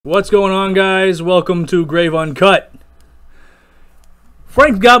What's going on, guys? Welcome to Grave Uncut.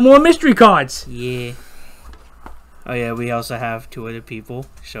 Frank's got more mystery cards. Yeah. Oh yeah, we also have two other people.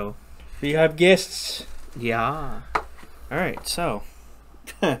 So We have guests. yeah. All right. So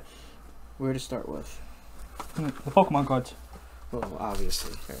where to start with? The Pokemon cards. Well,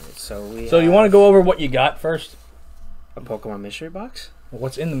 obviously. All right. So we. So you want to go over what you got first? a Pokemon mystery box?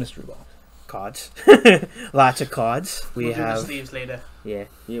 What's in the mystery box? Cards. Lots of cards. We'll do the sleeves later. Yeah.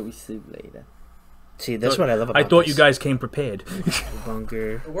 Yeah, we sleep later. See, that's what I love about I thought this. you guys came prepared.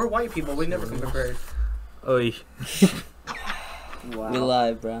 Bunker. We're white people. We never come prepared. Oy. Wow. We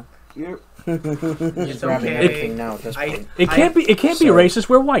live, bro. It's Grabbing okay. everything now at this point. It can't be So- racist.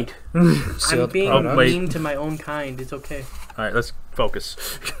 We're white. I'm Sealed being product. wait. mean to my own kind. It's okay. All right, let's focus.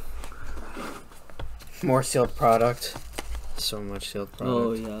 More sealed product. So much sealed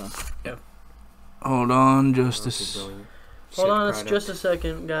product. Oh, yeah. Hold on, Hold Hold on, it's just a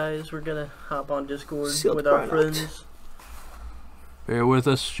second, guys. We're gonna hop on Discord Sealed with our product. friends. Bear with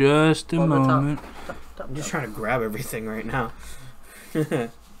us just a On the top. moment. I'm just trying to grab everything right now.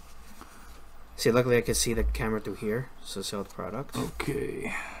 See, luckily I can see the camera through here. So sealed product.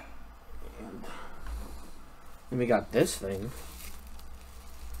 Okay. And we got this thing.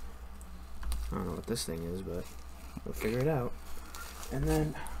 I don't know what this thing is, but we'll figure it out. And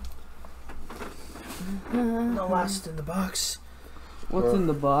then the last in the box. What's in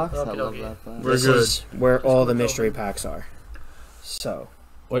the box? I Okay, love okay. that part. We're This good. is where all the go mystery open. packs are. So,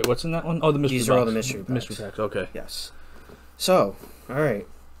 Wait, what's in that one? Oh, the mystery these box. are all the mystery packs. Mystery packs. Okay. Yes. So, alright.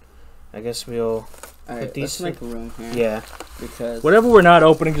 I guess we'll... Alright, these- let's make room here. Yeah. Because... Whatever we're not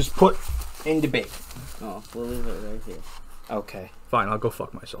opening, just put in the bag. Oh, we'll leave it right here. Okay. Fine, I'll go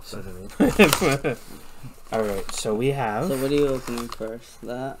fuck myself So then. then alright, so we have... So what are you opening first?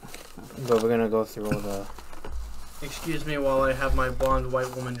 That? But we're gonna go through all the... Excuse me while I have my blonde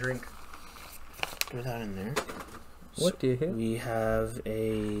white woman drink. Throw that in there. What the hell? We have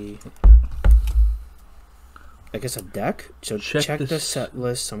a... I guess a deck? So check the this. set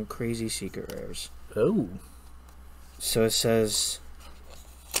list, some crazy secret rares. Oh. So it says...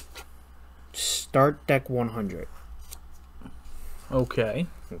 Start deck 100. Okay.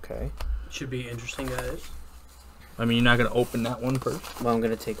 Okay. Should be interesting, guys. I mean, you're not gonna open that one first. Well, I'm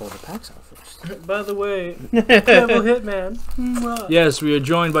gonna take all the packs out first. By the way, Devil Hitman. Mwah. Yes, we are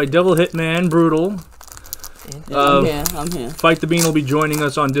joined by Devil Hitman, Brutal. Yeah, I'm here. Fight the Bean will be joining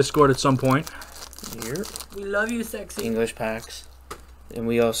us on Discord at some point. Here. We love you, sexy. English packs. And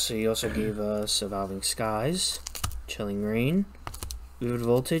he also gave us Evolving Skies, Chilling Rain, Vivid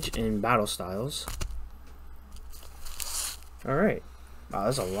Voltage, and Battle Styles. Alright. Wow,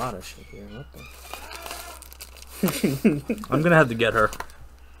 there's a lot of shit here. What the... I'm gonna have to get her.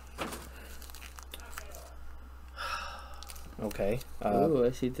 Okay. Ooh,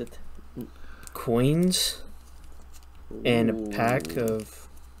 I see that. Coins and a pack Ooh. of,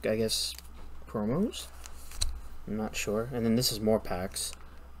 I guess, promos? I'm not sure. And then this is more packs.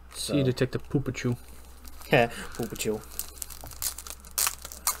 So, See Detective Poopachu. yeah, Poopachu.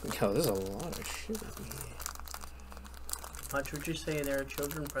 Yo, there's a lot of shit in here. Watch what you say there,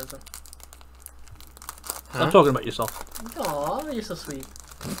 children present. Stop talking about yourself. Aw, you're so sweet.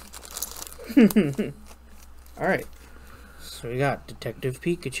 Alright. So we got Detective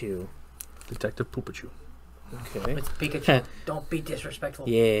Pikachu. Detective Poopachu. Okay. It's Pikachu. Don't be disrespectful.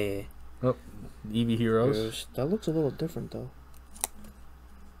 Yeah. Eevee Heroes. That looks a little different though.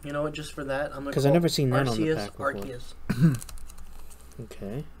 You know what? Just for that, I'm gonna 'Cause call I've never seen that on the Arceus pack before. Arceus.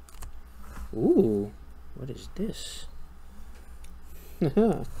 Okay. Ooh. What is this?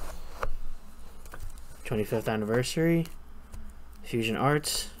 25th anniversary. Fusion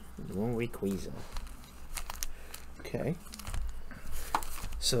Arts. One week Weasel. Okay.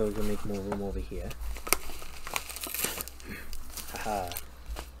 So we're gonna make more room over here. Haha.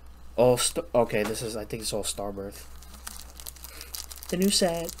 Okay, this is, I think it's all Starbirth. The new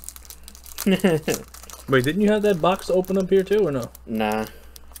set. Wait, didn't you have that box to open up here too, or no? Nah.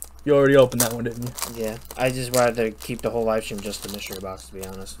 You already opened that one, didn't you? Yeah. I just wanted to keep the whole live stream just the mystery box, to be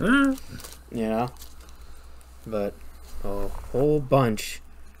honest. Mm. You know? But a whole bunch.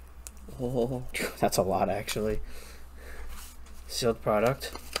 Oh, That's a lot, actually. Sealed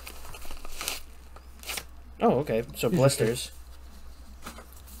product. Oh, okay. So blisters.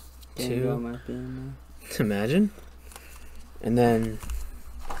 Gangar Two. might be in Imagine. And then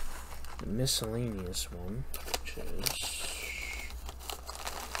the miscellaneous one, which is...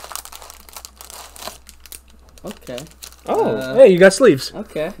 there. Okay. Oh! Hey, you got sleeves.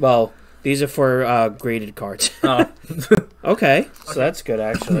 Okay. Well, these are for graded cards. Oh. Okay, so that's good,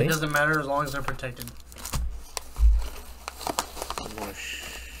 actually. It doesn't matter as long as they're protected.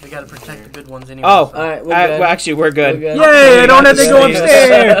 We gotta protect the good ones anyway. Oh, so. Alright, well, actually, we're good. Yay! I don't have to go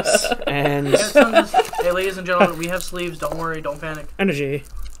upstairs. And Hey, ladies and gentlemen, we have sleeves. Don't worry. Don't panic. energy.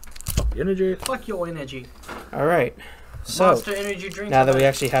 Energy. Fuck your energy. All right. So Monster energy drink. now that we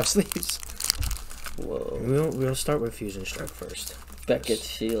actually have sleeves, Whoa. we'll start with Fusion Strike first. Beckett's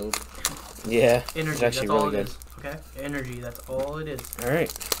shield. Yeah, energy. it's actually That's all really it good. is. Okay. Energy. That's all it is. All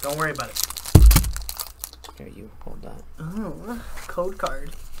right. Don't worry about it. Here, you hold that. Oh, code card.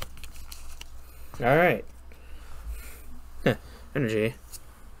 All right. Energy.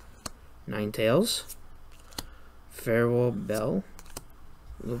 Ninetales. Farewell Bell.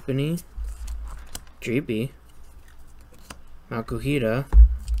 Lupini. Dreepy. Makuhita.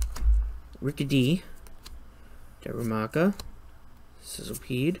 Rickety. Darumaka.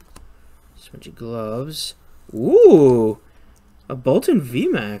 Sizzlepede. Smudgy Gloves. Ooh! A Bolton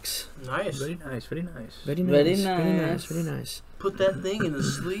VMAX. Nice. Very nice. Very nice. Very nice. Very Very nice. nice. Very nice. Put that thing in the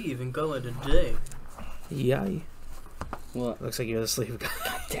sleeve and call it a day. Yay. What? Looks like you're the sleeve guy.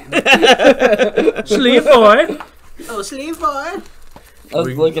 Damn it. Sleep boy. Oh, sleeve boy. I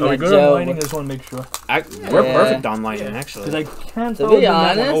was looking Are we at good on Joe. lighting? I just want to make sure. We're Yeah. perfect on lighting, Yeah. actually. Because I can't To probably be bring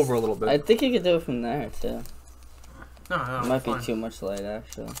that one honest, over a little bit. I think you could do it from there too. No, It might be fine. too much light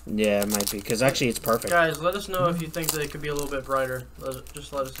actually. Yeah, it might be. Because actually, it's perfect. Guys, let us know if you think that it could be a little bit brighter.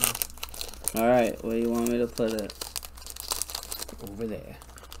 Just let us know. Alright, where do you want me to put it? Over there.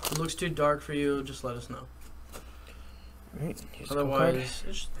 If it looks too dark for you, just let us know. Alright, here's the code card. Otherwise,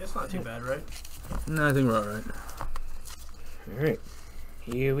 it's not too bad, right? No, I think we're alright. Alright,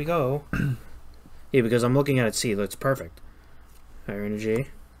 here we go. Yeah, because I'm looking at it, see, it looks perfect. Fire Energy.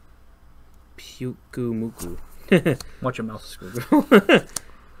 Pyukumuku. Watch your mouth.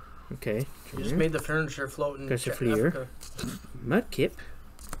 Okay. You just made the furniture float in Guess for Africa. Mudkip.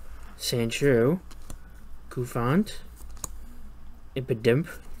 Sandshrew. Kufant. Ipidimp.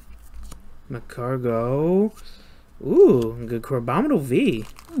 Macargo. Ooh, good Corbominal V.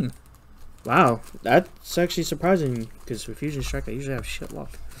 Wow, that's actually surprising because with Fusion Strike I usually have shit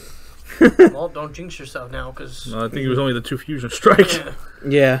luck. Well, don't jinx yourself now, because... No, I think it was only the 2 fusion strikes. Yeah.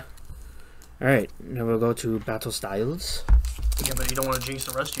 Yeah. Alright, now we'll go to Battle Styles. Yeah, but you don't want to jinx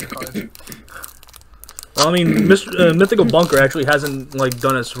the rest of your cards. Well, I mean, Mythical Bunker actually hasn't like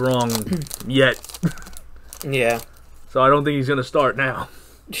done us wrong yet, Yeah. so I don't think he's gonna start now.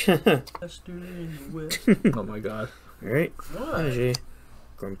 Let's do it anyway. Oh my god. Alright, What? Energy.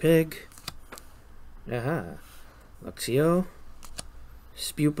 Grumpig. Aha. Luxio.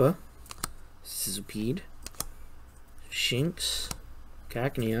 Spupa. Sizzlepede. Shinx.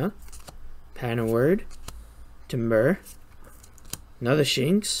 Cacnea. Panaward. Timber. Another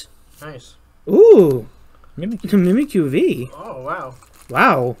Shinx. Nice. Ooh! Mimikyu. Mimikyu V. Oh, wow.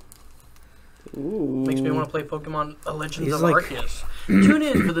 Wow. Ooh. Makes me want to play Pokemon Legends He's of like- Arceus. Tune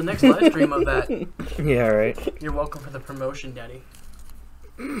in for the next live stream of that. Yeah, right. You're welcome for the promotion, Daddy.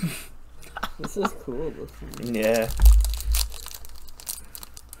 This is cool looking. Yeah.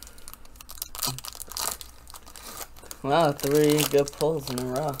 Wow, 3 good pulls in a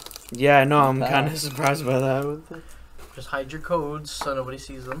row. Yeah, I know. I'm Not kind bad. of surprised by that. Just hide your codes so nobody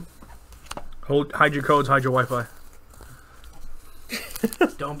sees them. Hide your codes, hide your Wi-Fi.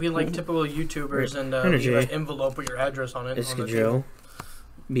 Don't be like typical YouTubers and Energy. leave an envelope with your address on it. On the Escadrille. table.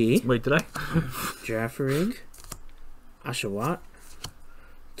 B. Wait, did I? Giraffarig. Oshawott.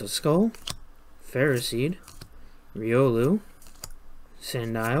 Duskull. Ferroseed. Riolu.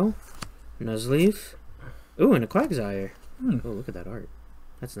 Sandile. Nuzleaf. Ooh, and a Quagsire. Oh, look at that art.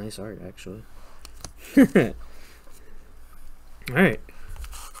 That's nice art, actually. Alright.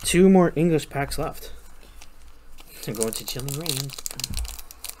 2 more English packs left. To go into Chilling Rain.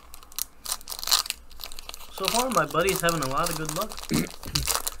 So far, my buddy's having a lot of good luck.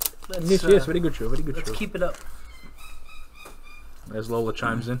 Let's, Yes, very good show, very good let's show. keep it up. As Lola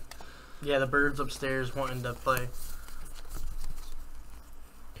chimes in. Yeah, the birds upstairs wanting to play.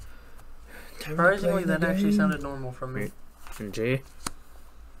 Surprisingly, that actually sounded normal from me. And Jay.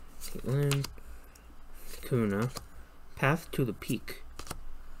 Caitlin. Kuna. Path to the Peak.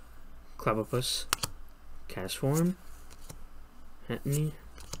 Clavopus. Castform. Hetney.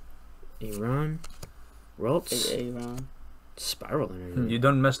 Aron. Ralts. Aaron. Spiral Energy. You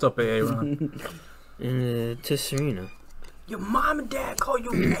done messed up, AA Ron. And Tisserina. Your mom and dad call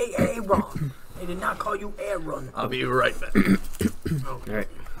you Aaron. They did not call you Aaron. I'll be right back. Alright.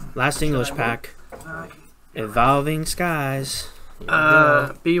 Last English pack. Evolving Skies.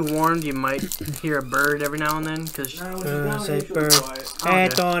 Be warned, you might hear a bird every now and then, because... Say bird. Hey,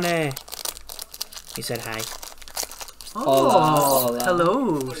 Tony. He said hi. Oh,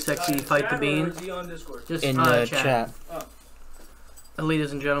 hello, sexy Fight the Bean. Just In the chat. And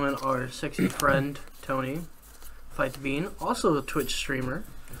ladies and gentlemen, our sexy friend, Tony, Fight the Bean, also a Twitch streamer.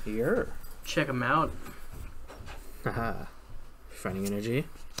 Here. Check him out. Haha. Fighting energy.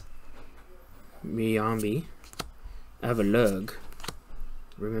 Miyambi. Avalug.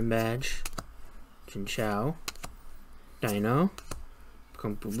 Ribbon badge. Jin Chao. Dino.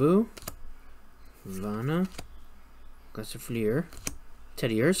 Kumpubu. Vanna. Gustafleer.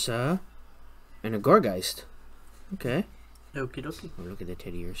 Teddy Ursa. And a Gorgeist. Okay. Okie dokie. Oh, look at the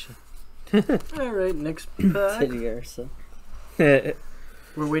Teddy Ursa. Alright, next pack. Teddy Ursa. We're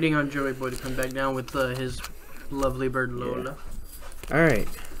waiting on Joey Boy to come back down with his lovely bird Lola. Yeah. Alright.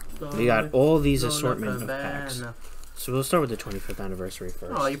 We got all these Lola assortment of Cabana. packs. So we'll start with the 25th anniversary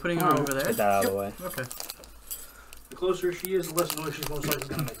first. Oh, are you putting her over there? Get that out of the way. Okay. The closer she is, the less noise she's most likely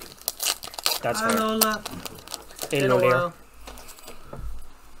gonna make. That's Hi, fair. Lola. Hey, Been a Lola.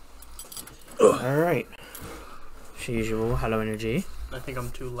 while. Alright. As usual, hello energy. I think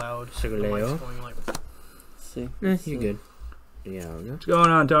I'm too loud. The Sigurleo. mic's going like... See. You're good. Yeah, we go. What's going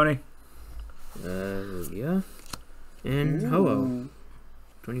on, Tony? Yeah. And Ho-Oh.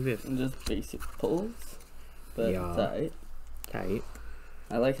 25th. Just basic pulls. But Yeah. tight. Tight.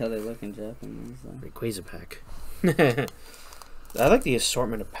 I like how they look in Japanese though. Rayquaza pack. I like the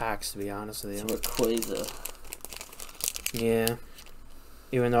assortment of packs, to be honest with you. Rayquaza. Yeah.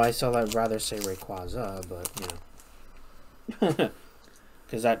 Even though I still I'd rather say Rayquaza, but, you know.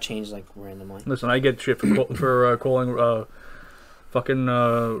 Because that changed, like, randomly. Listen, I get shit for calling fucking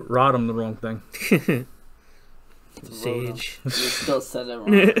Rodham the wrong thing. Sage. You still said it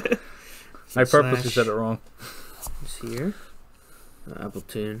wrong. I purposely said it wrong. It's here.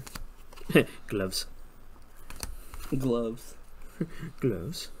 Appletoon. Gloves. Gloves.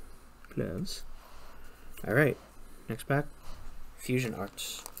 Gloves. Gloves. Alright. Next pack. Fusion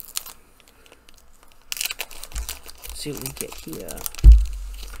Arts. Let's see what we get here.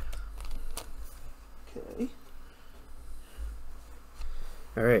 Okay.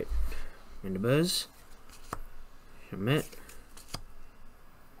 Alright. Buzz. Shamet.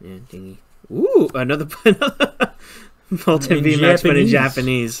 Yeah, dingy. Ooh, another Molten In VMAX, but in Japanese.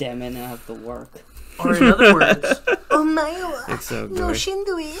 Japanese. Damn it, I have to work. Or in other words... It's so good.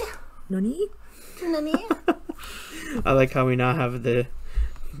 Shindui. Nani? Nani? I like how we now have the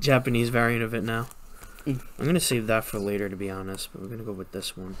Japanese variant of it now. I'm gonna save that for later, to be honest, but we're gonna go with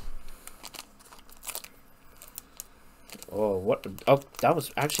this one. Oh, what? Oh, that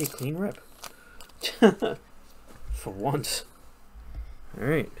was actually a clean rip. For once.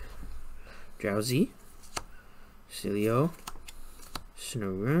 Alright. Drowsy. Cilio.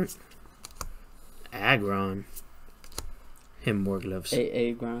 Snorunt. Aggron. Him more gloves.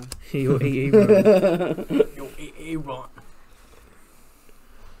 AA ground. Yo, Aggron. Yo, Aaron.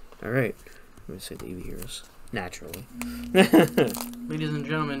 Alright. I'm gonna say the Eevee Heroes. Naturally. Ladies and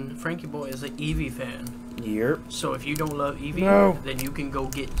gentlemen, Frankie Boy is an Eevee fan. Yep. So if you don't love Eevee, No. then you can go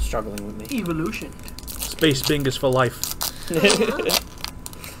get Struggling with me. Evolution. Space Bingus for life.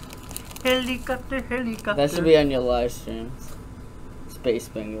 Helicopter, helicopter. That should be on your live streams. Space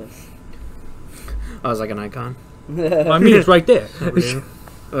fingers. Oh, it's like an icon. Well, I mean, it's right there.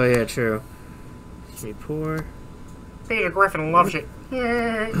 Oh, yeah, true. Three poor. Peter Griffin loves it.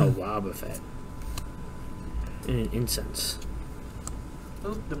 Yay. A Wobbuffet. And an incense.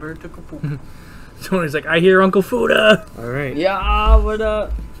 Oop, the bird took a poop. Tony's like, I hear Uncle Fuda. Alright. Yeah, what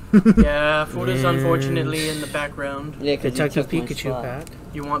up? Yeah, Fuda's unfortunately in the background. Yeah, because you Detective took my Pikachu spot. pack.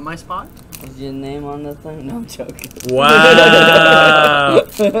 You want my spot? Is your name on the thing? No, I'm joking. Wow.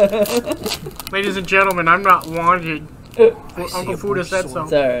 Ladies and gentlemen, I'm not wanted. Uncle Fuda said so.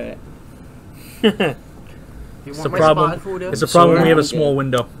 It's alright. You It's want a my problem. spot, Fuda? It's a problem when we have a Sword. small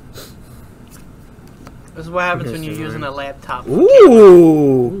window. This is what happens when you're using a laptop.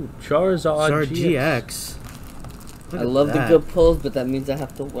 Ooh! Charizard Zard GX. GX. Look I at love that. the good pulls, but that means I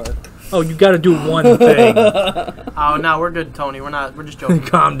have to work. Oh, you gotta do one thing. Oh no, we're good, Tony. We're just joking.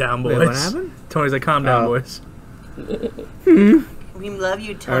 Calm down, boys. Wait, what happened? Tony's like, calm down, Oh. boys. We love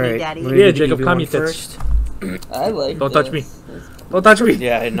you, Tony, Alright, Daddy. what Yeah, did you Jacob, give calm me your tits. first? I like Don't touch this. me. Don't touch me.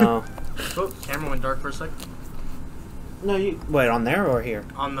 Yeah, I know. Oh, camera went dark for a second. No, you. Wait, on there or here?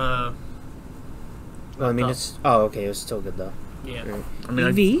 On the... Well, I mean, Laptop. it's. Oh, okay, it was still good though. Yeah. Right. I mean,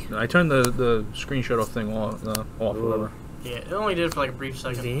 EV? I turned the screenshot off thing off, whatever. Yeah, it only did it for like a brief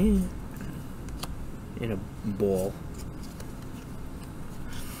second. EV. In a ball.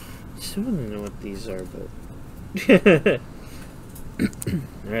 Still don't know what these are, but.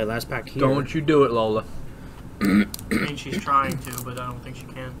 Alright, last pack here. Don't you do it, Lola. I mean, she's trying to, but I don't think she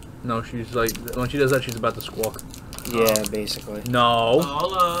can. No, she's like, when she does that, she's about to squawk. Yeah, basically. No.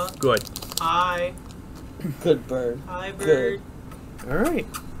 Lola, Good. hi. Good bird. Hi, bird. Alright.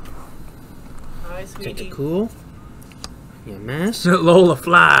 Hi, Take sweetie. a cool. Your mask. Lola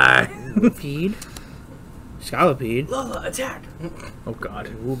fly. Millipede. Scallopede. Lola, attack! Oh god.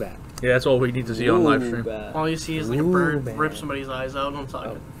 Ooh, bad. Yeah, that's all we need to see on live Ooh, stream. bad. All you see is like a Ooh, bird bad. rip somebody's eyes out on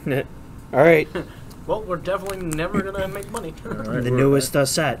top. Alright. Well, we're definitely never gonna make money. Alright, The we're- newest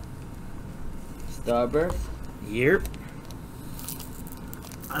set. Starburst. Yep.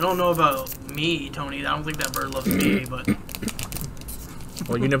 I don't know about me, Tony. I don't think that bird loves me, but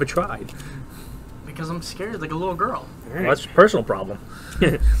Well, you never tried. because I'm scared like a little girl. Alright. Well, that's a personal problem.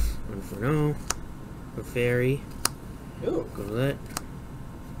 No. A fairy. Ooh. Gullet.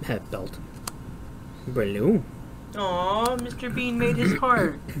 Hat belt. Balloon. Aw, Mr. Bean made his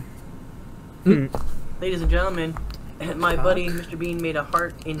heart. Hmm. Ladies and gentlemen, my buddy Mr. Bean made a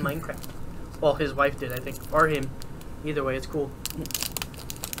heart in Minecraft. Well, his wife did, I think. Or him. Either way, it's cool.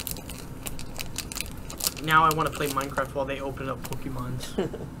 Now I want to play Minecraft while they open up Pokemons.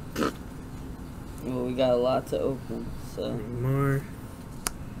 Well, we got a lot to open, so. More.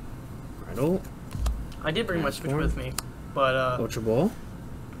 Rattle. I did bring my Switch with me, but Ultra Ball.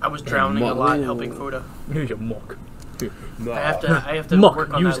 I was drowning a lot helping Fuda. Use your muck. I have to Muck.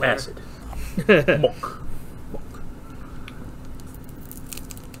 work on Use that later. acid. Muck.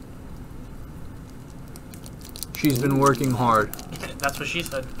 She's been working hard. That's what she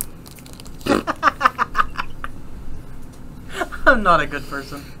said. I'm not a good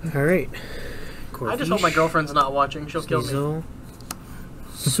person. Alright. I just hope my girlfriend's not watching. She'll kill me. Sneasel.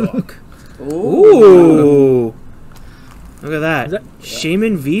 Sock. Ooh. Ooh. Look at that. Is that-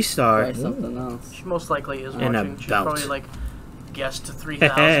 Shaman V-Star. Try something else. She most likely is And a watching. She's belt. probably like guessed to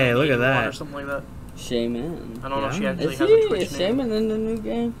 3,000 Hey, look at that. or something like that. Shaman. I don't know if she Yeah. actually Is has he a a Twitch name. shaman in the new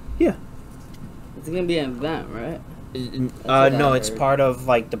game? Yeah. It's gonna be an event, right? No, what I it's heard. part of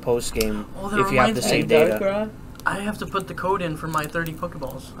like the post game. Oh, that If you have reminds the me. same Dark data. Rod? I have to put the code in for my 30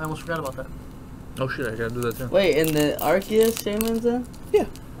 Pokeballs. I almost forgot about that. Oh shit, I gotta do that too. Wait, in the Arceus Shaman's in? Yeah.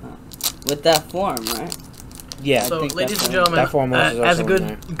 With that form, right? Yeah. So, think ladies that and form- gentlemen, that form was as also a in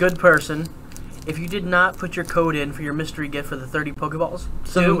there. good person, if you did not put your code in for your mystery gift for the 30 Pokeballs,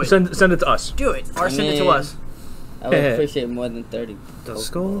 do it. Send it to us. Do it, or I send it to mean- us. I would appreciate more than 30 The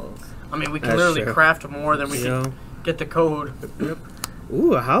skull? Pokeballs. I mean, we can That's literally true. craft more than we can Yo. get the code.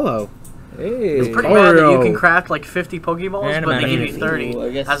 Ooh, a hollow. Hey. It's pretty bad that you can craft like 50 Pokeballs, And but they give you Animated. 30 Ooh, I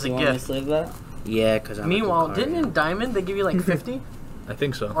guess as a you want me to gift. save that? Yeah, because I'm Meanwhile, a good didn't card. in Diamond they give you like 50 I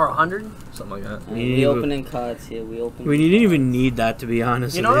think so. or 100? Something like that. And We we need- opening cards here. We open. We didn't even need that, to be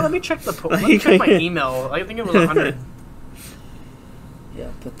honest. You know what? with Let me check the let me check my email. I think it was 100. Yeah,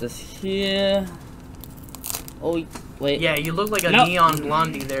 put this here. Oh, wait. Yeah, you look like a Nope. neon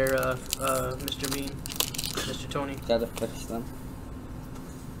blondie there, Mr. Bean, Mr. Tony. Gotta fix them.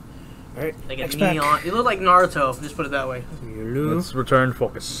 Alright, Like a X-Pac. neon. You look like Naruto. Just put it that way. Yulu. Let's return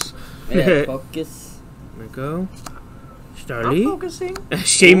focus. Yeah, focus. There we go. I'm Starly. focusing.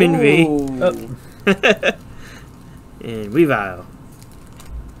 Shaman V. Ooh. And Weavile.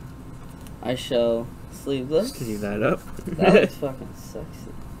 I shall sleeve this. Leave that up. That looks fucking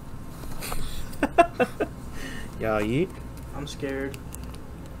sexy. Y'all eat. I'm scared,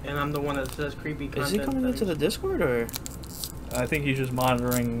 and I'm the one that says creepy content. Is he coming into the Discord or? I think he's just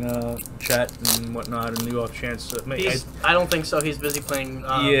monitoring chat and whatnot, and the off chance that I don't think so. He's busy playing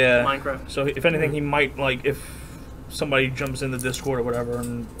Yeah. Minecraft. So if anything, he might like if somebody jumps in the Discord or whatever,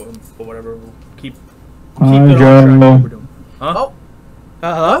 and or whatever, we'll keep Hi, it on track. Joe. What we're doing. Huh? Oh,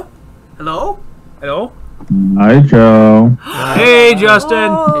 Hello? hello. Hello. Hi, Joe. Hey, Justin. Hey,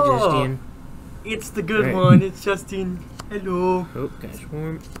 Oh, Justin. it's the good Right. one. It's Justin. Hello. Oh, guys,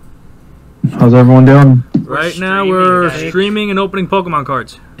 warm. How's everyone doing? Right now streaming, we're guys. streaming and opening Pokemon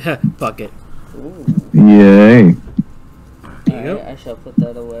cards. Bucket. Ooh. Yay. There you Alright, I shall put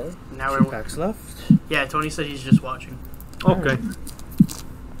that away. Now go. we're. Packs left. Yeah, Tony said he's just watching. Okay.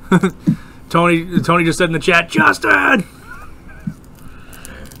 Tony just said in the chat, Justin.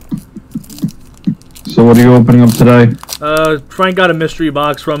 So what are you opening up today? Frank got a mystery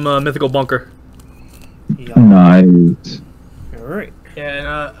box from Mythical Bunker. Yeah. Nice. Alright.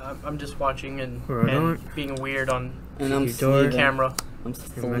 Yeah, and I'm just watching and, Right on. being weird on And I'm Your door. sleeving. camera. I'm Here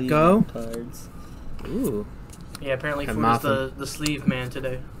we sleeving go. cards. Ooh. Yeah, apparently And Food is Motham. the sleeve man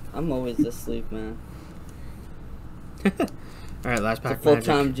today. I'm always the sleeve man. Alright, last It's a pack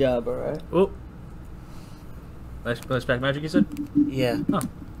full-time magic. job, alright? Oh. Last pack magic, you said? Yeah. Oh.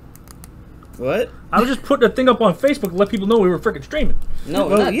 What? I was just putting a thing up on Facebook to let people know we were freaking streaming. No,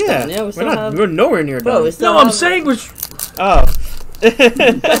 we're Well, not yeah. done. Yeah, we we're, still not, have... we're nowhere near Bro, done. we still No, I'm have- saying was. Oh.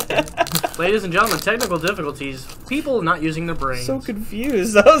 Ladies and gentlemen, technical difficulties. People not using their brains. So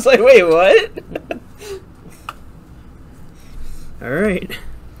confused. I was like, wait, what? Alright.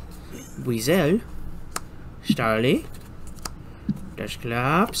 Weasel. Starly.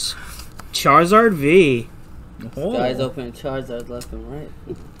 Dusclops. Charizard V. Oh. Guys opening Charizard left and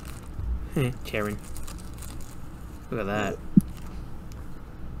right. Karen. Look at that.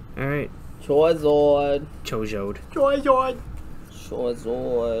 Alright. Charizard. Chojode. Charizard.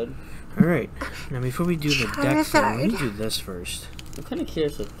 Alright. Now before we do the deck thing, let me do this first. I'm kind of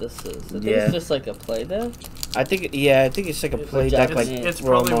curious what this is. I think Yeah. it's just like a play deck. I think it's like a play like deck, Japanese. like It's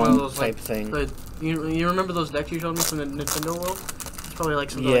probably one of Roman those type like thing. you remember those decks you showed me from the Nintendo world? It's probably like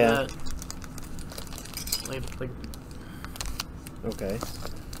something Yeah. like that. Like Okay.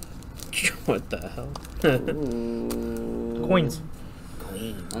 What the hell? Ooh. Coins.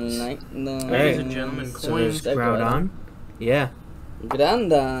 A night. No. Ladies and gentlemen, So there's coins. Groudon. Yeah.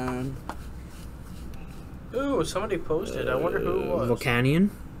 Grandon. Ooh, somebody posted. I wonder who it was. Volcanion.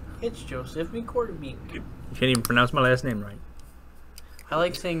 It's Joseph McCorvey. You can't even pronounce my last name right. I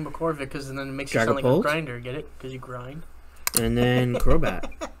like saying McCorvey because then it makes you sound like a Dragapult? grinder. Get it? Because you grind. And then Crobat.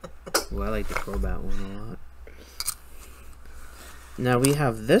 Ooh, I like the Crobat one a lot. Now we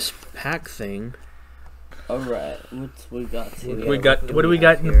have this pack thing. Alright, what we got here? We got. What do we have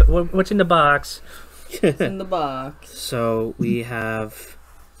got? In here? the, what's in the box? What's in the box? So we have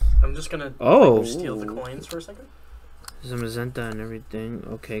I'm just gonna steal the coins for a second. Zamazenta and everything.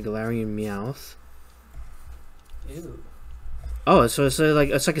 Okay, Galarian Meowth. Ew. Oh, so it's like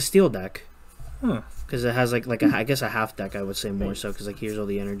a steel deck. Huh. Because it has like a, I guess a half deck, I would say more so. Because like here's all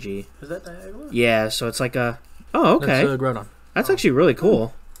the energy. Is that diagonal? Yeah, so it's like a. Oh, okay. That's Groudon. That's actually really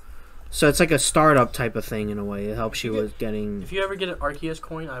cool. So it's like a startup type of thing in a way. It helps you with getting. If you ever get an Arceus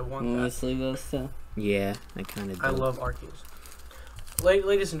coin, I want Let me that. sleeve those too. Yeah, I kind of do. I love Arceus.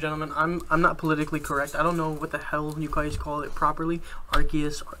 Ladies and gentlemen, I'm not politically correct. I don't know what the hell you guys call it properly.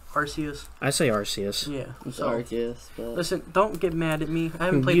 Arceus, Arceus. I say Arceus. Yeah. It's So, Arceus, but listen, don't get mad at me. I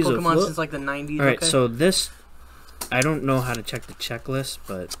haven't played Use a Pokemon flip. since like the 90s. All right, okay? so this, I don't know how to check the checklist,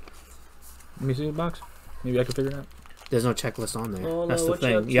 but Let me see the box. Maybe I can figure it out. there's no checklist on there. Oh, no, That's the what you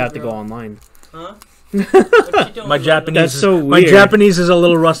up thing. to, You have to go girl? online. Huh? What you doing, My little- Japanese. That's is, so My weird. Japanese is a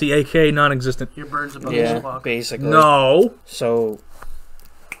little rusty, aka non-existent. Your bird's above the Yeah, clock. basically. No. So,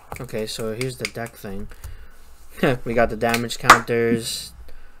 okay, so here's the deck thing. We got the damage counters,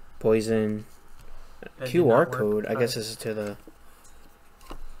 poison, That did QR not work. code. I guess this is to the.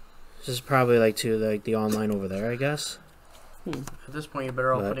 This is probably like to the online over there, I guess. At this point, you're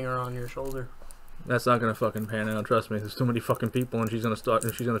better off But- putting her on your shoulder. That's not gonna fucking pan out. Trust me. There's too many fucking people, and she's gonna start.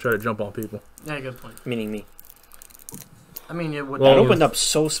 She's gonna try to jump on people. Yeah, good point. Meaning me. I mean, it would. Well, That be opened up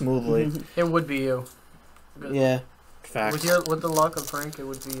so smoothly. It would be you. Yeah. Facts. With the luck of Frank, it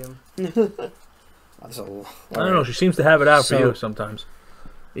would be him. That's a lot. I don't know. She seems to have it out So- for you sometimes.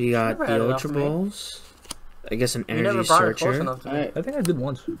 We got never the had it out Ultra for me. Balls. I guess an You never energy brought her close searcher. enough to me. alright, I think I did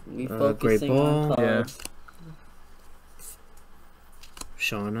once. we Great focusing on Ball. Yeah. cards.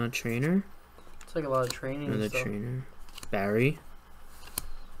 Shauna trainer. It's like a lot of training and Another stuff. trainer. Barry.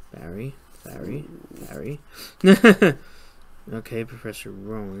 Barry. Okay, Professor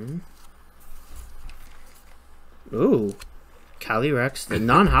Rowan. Ooh. Calyrex. The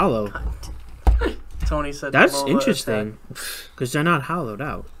non-hollow. Tony said That's Lola interesting. Because they're not hollowed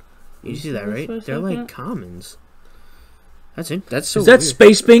out. You see that, right? What's They're that? like commons. That's it. That's so Is that weird.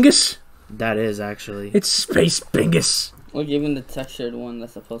 Space Bingus? That is actually. It's Space Bingus. Or even the textured one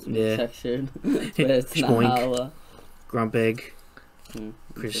that's supposed to be Yeah. textured, but it's not Spoink. hollow. Grumpig. Hmm,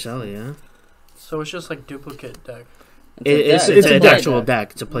 Cresselia. So it's just like duplicate deck. It's a an play actual deck.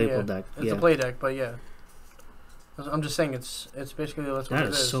 deck. It's a playable Yeah, deck. It's Yeah. a play deck, but yeah. I'm just saying it's basically that's what That it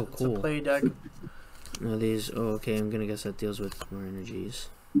is is. so It's cool. a play deck. No, these. Oh, okay. I'm gonna guess that deals with more energies.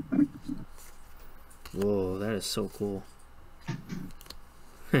 Whoa, that is so cool.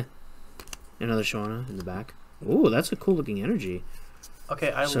 Another Shauna in the back. Ooh, that's a cool looking energy.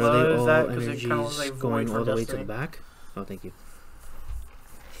 Okay, I So are they love all that because it energies kind of looks like going Void all for the way to Destiny. the back? Oh, thank you.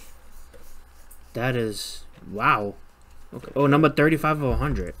 That is wow. Okay. Oh, number 35 of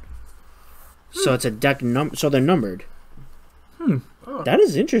 100. So it's a deck number. So they're numbered. Oh, That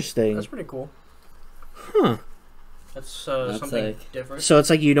is interesting. that's pretty cool. Huh. That's That's something like- different. So it's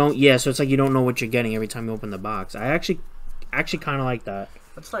like you don't. Yeah. So it's like you don't know what you're getting every time you open the box. I actually kind of like that.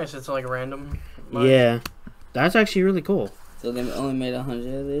 That's nice. It's like random. Yeah. That's actually really cool. So they only made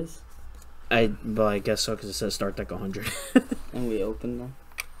 100 of these, Well, I guess so because it says start deck 100. and we opened them.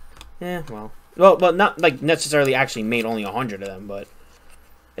 Yeah. Well, not like necessarily actually made only 100 of them, but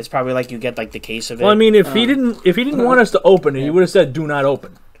it's probably like you get like the case of it. Well, I mean, if he didn't want us to open it, he would have said, "Do not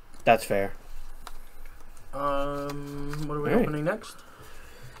open." That's fair. What are we Alright. opening next?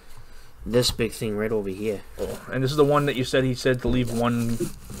 this big thing right over here. Oh, and this is the one that you said he said to leave one.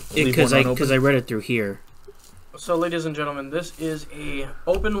 Because I read it through here. So, ladies and gentlemen, this is a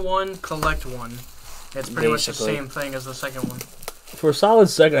open one, collect one. It's pretty much the same thing as the second one. For a solid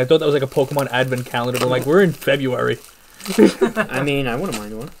second, I thought that was like a Pokemon advent calendar, but like we're in February. I mean, I wouldn't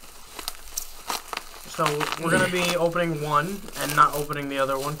mind one. So we're gonna be opening one and not opening the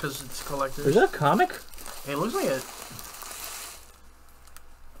other one because it's collectors. Is that a comic? It looks like it.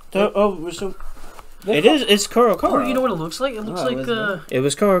 It is. It's Koro. Oh, you know what it looks like? It looks like It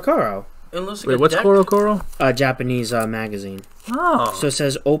was Koro. It looks like Wait, a what's deck. Koro? A Japanese magazine. Oh. So it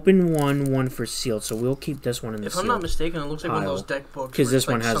says open one for sealed. So we'll keep this one in the If sealed. I'm not mistaken, it looks like one of those pile. deck books. 'Cause where this it's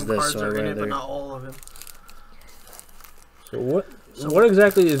like one has some this, cards so are in it, rather- but not all of it. So what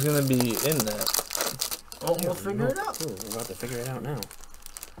exactly is going to be in that? Oh, we'll figure it out. Ooh, we're about to figure it out now.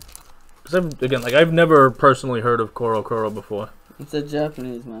 Because I've never personally heard of Koro before. It's a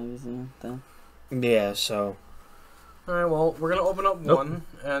Japanese magazine thing. Yeah. So. All right. Well, we're gonna open up Nope. one,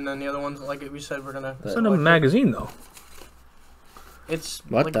 and then the other ones, like we said, we're gonna. It's not a magazine though. It's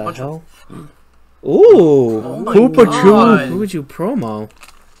What like the a bunch hell? Of... Ooh. Oh my Poopa God. Who would you promo?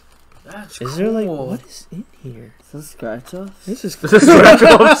 That's Is cool. there like what is in here? It's a scratch off. This is. This is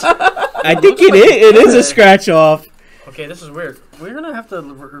scratch-offs. I think it is. It is a scratch off. Okay, this is weird. We're gonna have to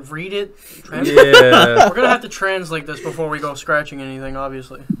read it. Yeah. We're gonna have to translate this before we go scratching anything.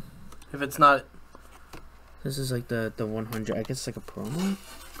 Obviously, if it's not. This is like the 100. I guess it's like a promo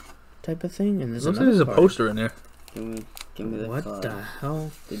type of thing. And there's Looks like another there's a card. poster in there. Give me the What card. the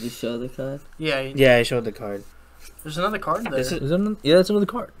hell? Did you show the card? Yeah. Yeah, I showed the card. There's another card there. This is- Is that yeah, that's another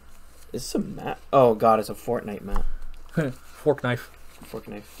card. Is this a map? Oh god, it's a Fortnite map. Fork knife.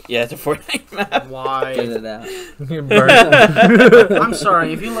 Fortnite. Yeah, it's a Fortnite map. Get Why? it out. Burn. I'm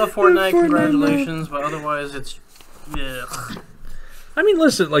sorry. If you love Fortnite, congratulations. But otherwise, it's. Yeah. I mean,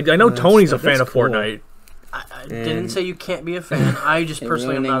 listen, like I know That's- Tony's a fan that's of cool. Fortnite. I didn't say you can't be a fan. I just You're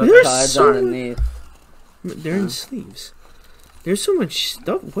personally am ruining not a the There's fan. cards so- underneath. They're in sleeves. There's so much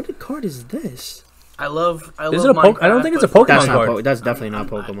stuff. What card is this? I love. Is it a Minecraft, I don't think it's a but Pokemon That's not. card. That's definitely not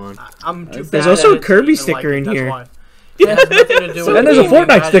Pokemon. I'm too There's bad also at a it to Kirby even sticker like it, in that's here. why. It has nothing to do with And there's a gaming, Fortnite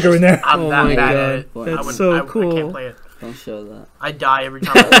that's sticker in just- there. I'm Oh that my bad God. at it. That's I wouldn't- so I cool. can't play it. Don't show that. I die every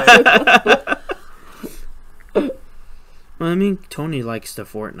time I play it. Well, I mean, Tony likes the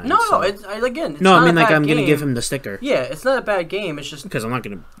Fortnite. No, so. it's again. It's No, not I mean, a like, bad I'm gonna game. give him the sticker Yeah, it's not a bad game. It's just because I'm not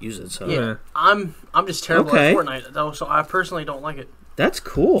gonna use it. So yeah. I'm just terrible Okay. at Fortnite though, so I personally don't like it. that's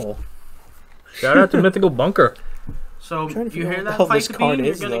cool. Shout out to Mythical Bunker. So trying to you figure hear out that, what the hell this Fight card Bean?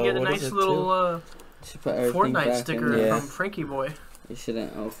 You're is, gonna though. get a What is nice it, little Should put everything Fortnite back sticker in there. Yeah. from Frankie Boy. You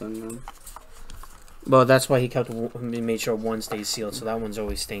shouldn't open them. Well, that's why he made sure one stays sealed. So that one's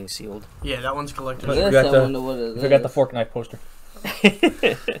always staying sealed. Yeah, that one's collector's. But- Yes, got I the- wonder what it I forgot is. the fork knife poster.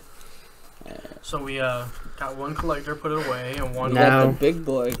 So we got one collector, put it away, and one We Now- got the big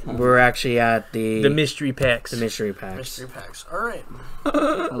boy. We're actually at The the mystery packs. mystery packs. mystery packs. All right,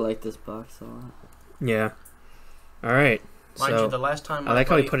 I like this box a lot. Yeah. All right. mind you, the So last time I like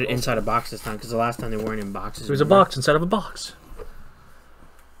how he buddy put it opened- inside a box this time because the last time they weren't in boxes. There's a remember? box inside of a box.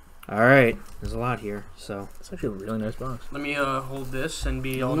 All right. There's a lot here. So It's actually a really nice box. Let me hold this and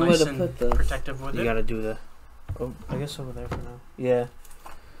be all know nice where to and put this. protective with you it. gotta do the. Oh, I guess over there for now. Yeah.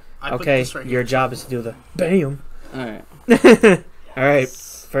 I put Okay. this right Your here. job is to do the bam. Alright. All right.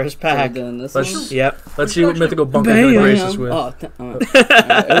 First So we're pack. doing this Let's- one? Yep. Let's see what Mythical Bunker Bam. can grace us with. Oh, alright.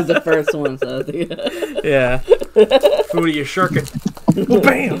 It was the first one, so I think. Yeah. Who are you shirking?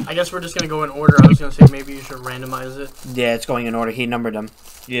 Bam! I guess we're just gonna go in order. I was gonna say maybe you should randomize it. Yeah. It's going in order. He numbered them.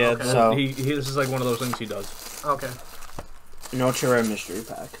 Yeah, Okay. So- this is like one of those things he does. Okay. Nurture mystery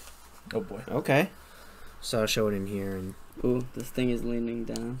pack. Oh boy. Okay. So I'll show it in here. And Ooh, this thing is leaning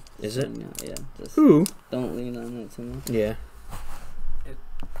down. is it? Yeah, just Ooh. don't lean on it too much. Yeah.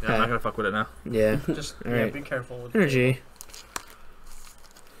 Yeah, I'm not gonna fuck with it now. Yeah. Just All yeah, right. be careful with Energy.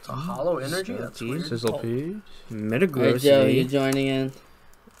 It's a hollow energy. So That's these weird. Sizzle Oh, peas. Metagross Alright, Joe, V. you joining in?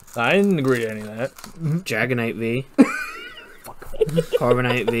 I didn't agree to any of that. Dragonite V.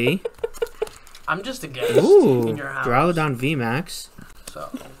 Carbonite V. I'm just a guest Ooh. in your house. Duraludon V Max. So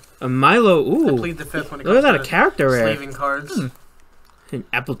A Milo. I Ooh. plead the fifth when it Look at comes that. A to character rare. slaving cards. An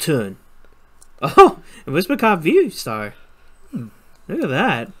Appletun. Oh. A Whispercop V Star. Look at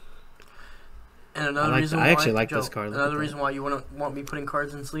that. And another reason I why actually like Joe, this card. Look at Another that. reason why you want me putting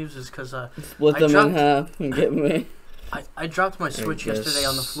cards in sleeves is because Split I them in dropped- half and get me. I dropped my Switch guess, yesterday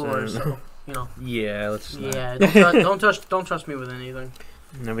on the floor, so you know. Yeah, let's. Yeah, don't trust me with anything.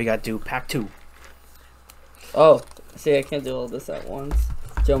 And then we got do pack 2. Oh, see, I can't do all this at once.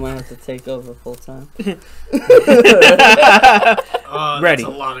 Joe might have to take over full time. Ready. That's a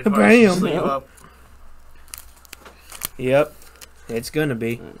lot of cards to Bam. sleeve up. Yep. It's gonna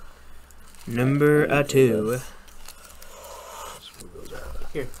be. Number 2.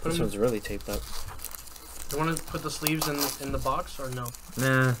 Here, put This them. one's really taped up. You want to put the sleeves in the box or no?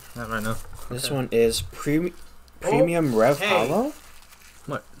 Nah, not right now. This Okay. one is Premium Rev hey. Hollow?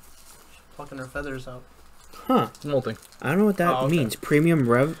 Plucking their feathers out. Huh. It's molting. I don't know what that Oh, okay. means. Premium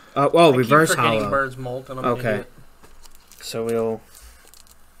Rev... I reverse keep forgetting hollow. birds molt and I'm Okay. an idiot. So we'll...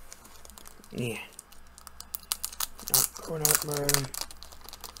 Yeah. Going up, bird.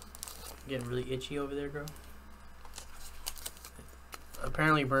 Getting really itchy over there, girl.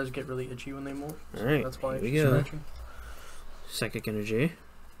 Apparently birds get really itchy when they molt. So Alright, that's why here we it's go. scratching. Psychic Energy.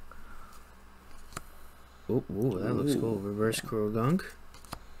 Ooh, that looks cool. Reverse Kurogunk.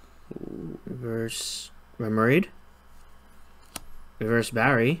 Reverse Remoraid. Reverse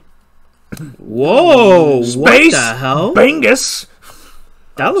Barry. Whoa! What Space the hell? Bangus!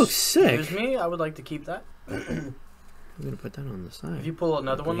 That looks sick. Excuse me, I would like to keep that. I'm gonna put that on the If side. you pull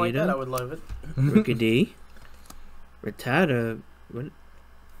another one like that, I would love it. Rickety. Rattata. What?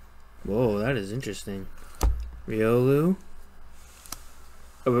 Whoa, that is interesting. Riolu.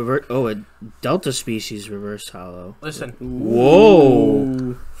 A Delta species reverse hollow. Listen,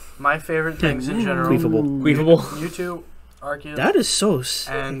 Whoa! my favorite things in general: Queefable. Queefable. Mewtwo, Arceus, That is so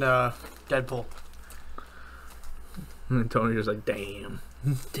sick. and Deadpool. And Tony's just like, damn.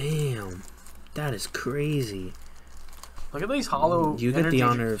 Damn. That is crazy. Look at these hollow. You get energy, the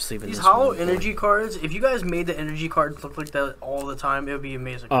honor of sleeping These this hollow one. energy cards. If you guys made the energy cards look like that all the time, it would be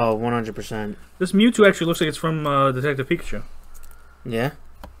amazing. Oh, 100%. This Mewtwo actually looks like it's from Detective Pikachu. Yeah?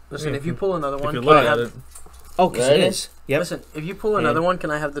 Listen, yeah, if you pull another If one, you can I look at have? it. Oh, because it Ready? is. Yep. Listen, if you pull another one, can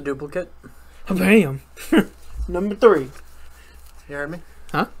I have the duplicate? Bam. Number 3. You heard me?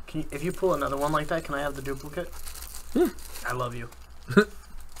 Huh? If you pull another one like that, can I have the duplicate? I love you.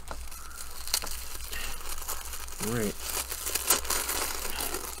 Alright.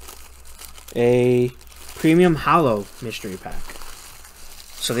 A Premium Hollow Mystery Pack.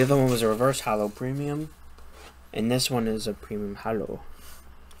 So the other one was a Reverse Hollow Premium. And this one is a Premium Hollow.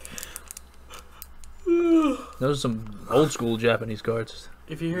 Those are some old school Japanese cards.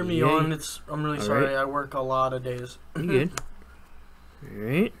 If you hear me Yay. on, I'm really All sorry. right. I work a lot of days. You good?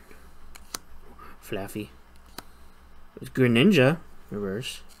 Alright. Fluffy. It's Greninja.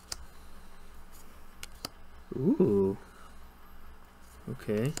 Reverse. Ooh.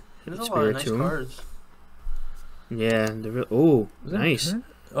 Okay. There's a lot of nice Spiritomb. cards. Yeah, the real. Oh, Is that nice. her?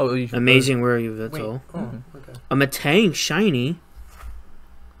 Oh, you, Amazing Where You Wait. Vital. Oh, okay. A Matang Shiny.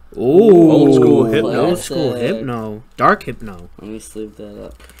 Ooh. Old school Hypno. Old school Hypno. Dark Hypno. Let me sleeve that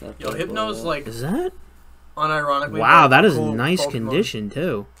up. That Yo, bad Hypno's boy. like Is that? unironically. Wow, that is cool nice Pokemon. condition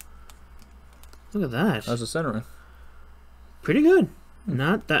too. Look at that. How's the centering? Pretty good.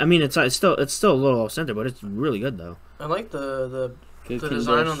 Not that. I mean, it's still a little off center, but it's really good though. I like the Good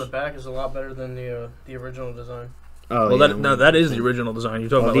design on the condition. back is a lot better than the original design. Oh, Well, yeah, that is the original design. You're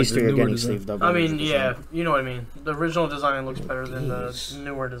talking Well, about these like, three the are newer getting design. sleeved up. I mean, 100%. yeah, you know what I mean. The original design looks better than Jeez. the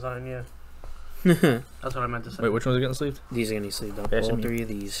newer design. Yeah, that's what I meant to say. Wait, which one's getting sleeved? These are getting sleeved up. Passing All me. 3 of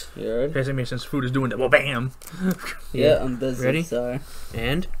these. You ready? Passing me since food is doing that. Well, bam. Yeah, I'm busy. Ready? Sorry.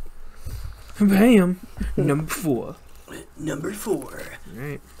 And bam, number 4. Number 4. All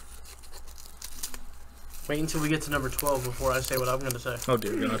right. Wait until we get to number 12 before I say what I'm going to say. Oh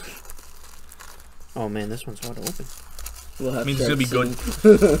dear God. Oh man, this one's hard to open. We'll have Means it's gonna be shirts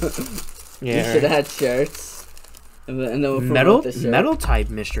good. soon. We Yeah. should have had shirts. And then we'll promote Metal the shirt. metal type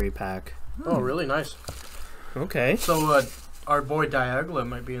mystery pack. Oh, really nice. Okay. So, our boy Diagla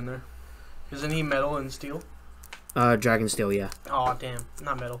might be in there. Isn't he metal and steel? Dragon Steel, yeah. Oh, damn.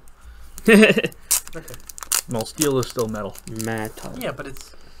 Not metal. Okay. Well, steel is still metal. Metal. Yeah, but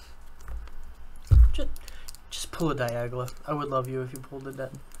it's... Just pull a Diagla. I would love you if you pulled it.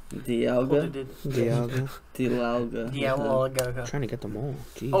 Dialga. Dialga. Dialga. Dialga. Trying to get them all.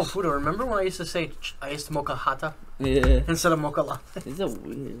 Jeez. Oh, Fudo, remember when I used to say I used to mocha hata Yeah. instead of mocha latte? These are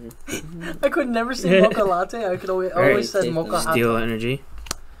weird. I could never say mocha latte. I could always, Right. always said Take mocha them. hata. Steel Energy.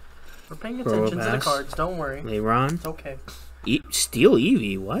 We're paying Throw a attention to the pass. cards. Don't worry. Leiron. It's okay. Steel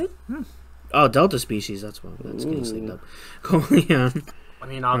Eevee. What? Oh, Delta species. That's what. That's getting sleeved up. Coleon. I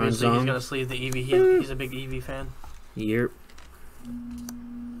mean, obviously he's Ronzong. gonna sleeve the Eevee. He's a big Eevee fan. Yerp.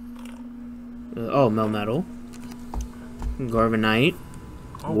 Melmetal. Garvanite.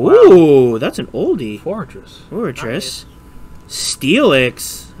 Oh, wow. Ooh, that's an oldie. Fortress. Fortress.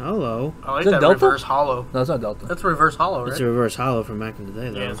 Steelix. Hello. I like Is that that Delta? reverse hollow. No, it's not Delta. That's reverse hollow, right? It's a reverse hollow from back in the day,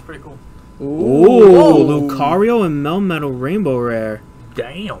 though. Yeah, it's pretty cool. Ooh, Lucario and Melmetal Rainbow Rare.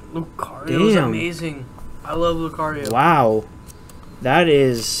 Damn. Lucario is Damn. amazing. I love Lucario. Wow. That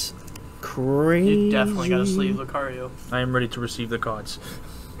is crazy. You definitely got to sleeve Lucario. I am ready to receive the cards.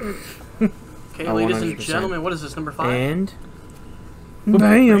 Okay, Oh, ladies and 100%. gentlemen, what is this, number 5? And bam.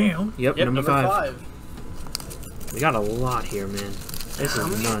 Bam. Yep, Yep, number 5. 5. We got a lot here, man. This How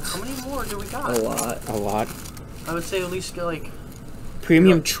is many, nuts. How many more do we got? A lot. A lot. I would say at least get like...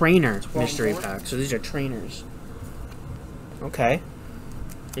 Premium Yeah. trainer 12 mystery more? pack. So these are trainers. Okay.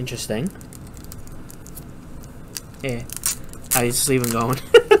 Interesting. Yeah. How you sleeve them going?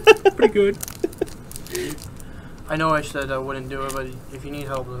 Pretty good. I know I said I wouldn't do it, but if you need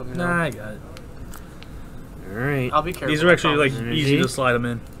help, let me know. Nah, I got it. Alright. I'll be careful. These are actually I like promise. easy to slide them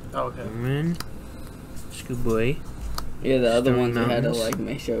in. Oh, okay. Alright. Scoop boy. Yeah, the other Stone ones we had to Mountains. like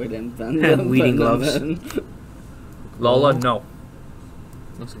make sure we didn't bend Yeah, them. weeding bend gloves. them in. Lola, no.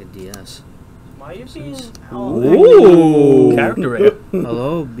 Looks like a DS. Why are you being... Ooh. Character rate.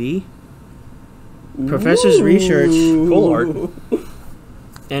 Hello, B. Professor's research. Full art.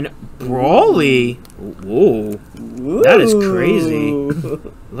 And Brawly. Whoa. That is crazy.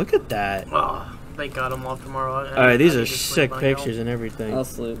 Look at that. Oh, they got them off tomorrow. Alright, these I are need to sleep sick my pictures help. and everything. I'll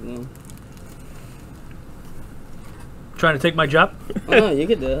sleep them. Trying to take my job? Oh, no, you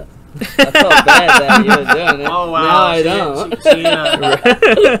could do it. I felt bad that you were doing it. Oh, wow. Now I See, don't.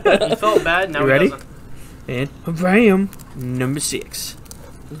 see, you felt bad, now You he ready? doesn't. And Abraham, number 6.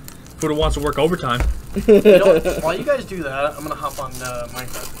 Who wants to work overtime? You know, while you guys do that, I'm gonna hop on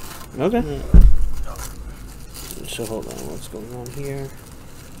Minecraft. Okay. So hold on, what's going on here?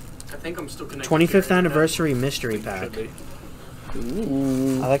 I think I'm still connected. 25th anniversary mystery pack. Should be.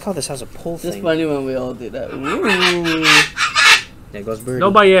 Ooh. I like how this has a pull Just thing. funny when we all do that. Ooh. There goes Birdie.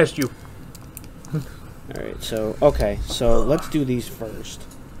 Nobody asked you. Alright, so, okay, so let's do these first.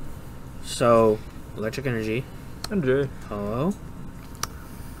 So, Electric Energy. Enjoy. Hello.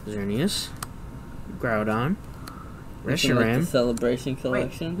 Xerneas. Groudon. Looking like the Reshiram. Celebration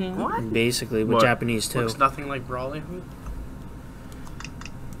collection here. What? Basically, with What? Japanese too. Looks nothing like Brawly.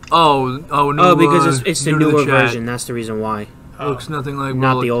 Oh, new, Oh, because it's the new to newer chat. version, that's the reason why. Looks nothing like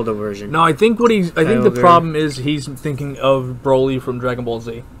Not Broly. the older version. No, I think I think the Kyogre. problem is he's thinking of Broly from Dragon Ball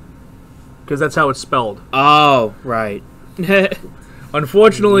Z. Because that's how it's spelled. Oh, right.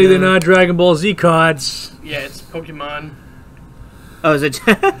 Unfortunately, Yeah. they're not Dragon Ball Z cards. Yeah, it's Pokemon. Oh, is it?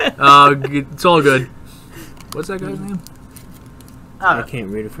 It's all good. What's that guy's name? I can't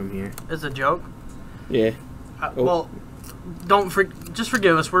read it from here. It's a joke. Yeah. Oh. Well, just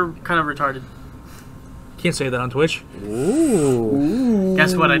forgive us. We're kind of retarded. Can't say that on Twitch. Ooh.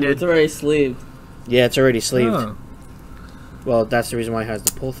 Guess what I did? It's already sleeved. Yeah, it's already sleeved. Oh. Well, that's the reason why it has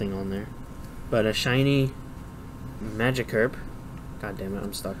the pull thing on there. But a shiny Magikarp. God damn it,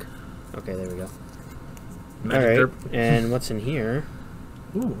 I'm stuck. Okay, there we go. Magic Alright, Derp. and what's in here?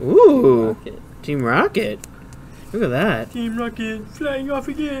 Ooh. Ooh, Rocket. Team Rocket. Look at that. Team Rocket flying off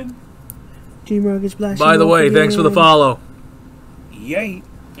again. Team Rocket's blasting. By the off way, thanks for the again. follow. Yay.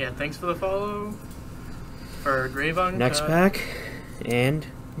 Yeah, thanks for the follow. For Grave Uncut. Next pack, and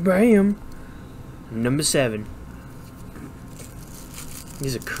bam, number 7.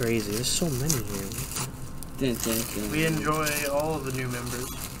 These are crazy. There's so many here. Dun, dun, dun. We enjoy all of the new members.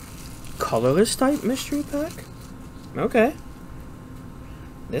 Colorless type mystery pack. Okay.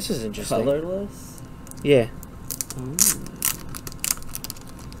 This is interesting. Colorless? Yeah, Oh.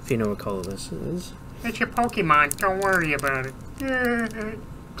 if you know what colorless is. It's your Pokemon. Don't worry about it.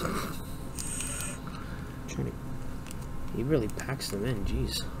 He really packs them in.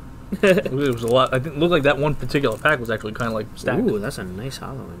 Jeez. It was a lot. I think it looked like that one particular pack was actually kind of like stacked. Ooh, that's a nice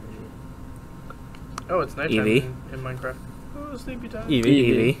hollow energy. Oh, it's nighttime Eevee. in Minecraft. Oh, sleepy time. Eevee.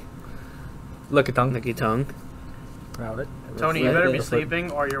 Eevee. Look at tongue. Nicky Tongue. Proud it. Tony, you Right better there. be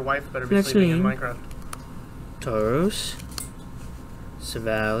sleeping, or your wife better be Next sleeping in name. Minecraft. Tauros.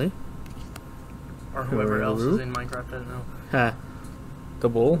 Savali. Or whoever else Hooray. is in Minecraft, I don't know. Ha. The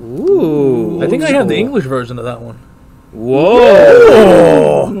bull. Ooh. I think I have the Cool. English version of that one.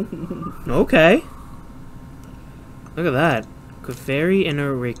 Whoa! Okay. Look at that. Clefairy and a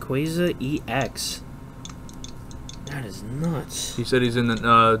Rayquaza EX. That is nuts. He said he's in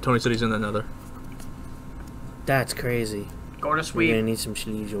the. Tony said he's in the Nether. That's crazy. Go to We're gonna sleep. need some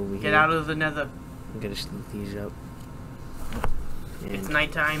sleeves over here. Get out of the nether. I'm gonna sleeve these up. It's And,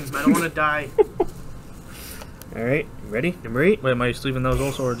 nighttime. I don't want to die. alright, ready? Number 8? Wait, am I sleeping those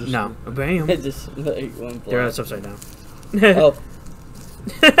also or just? No. Bam. It just like one There, block. that's upside down. Oh.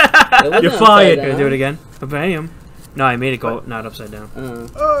 It wasn't You're upside fired. Gonna down. do it again. Bam. No, I made it go not upside down.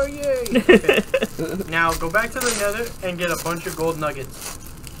 Oh, yay! Okay. Now, go back to the nether and get a bunch of gold nuggets.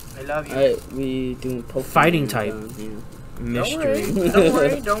 I love you. Alright, we doing Pokemon. Fighting type. Yeah. mystery. Don't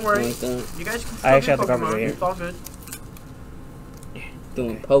worry. Don't worry. Like that. You guys can I still actually do have the garbage Pokemon. right here. It's all good.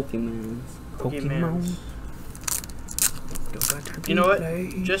 Doing Pokemons. Pokemon. You know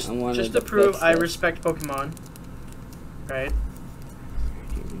what? Just I wanted to the prove I footsteps. respect Pokemon. Right?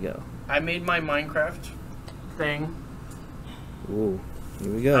 Here we go. I made my Minecraft thing. Ooh.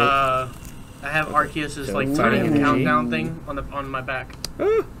 Here we go. I have Arceus's So like far, tiny energy. countdown thing on my back.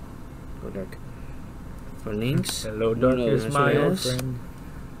 Go dark. For links. Hello, No, darkness, that's my what it old is.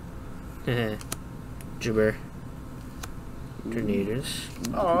 friend. Jibber. Tornadoes.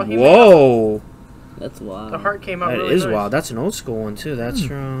 Oh, he Whoa! That's wild. the heart came out That really is nice. wild. That's an old school one too. That's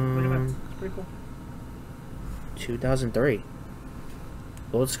Look at that. from It's pretty cool. 2003.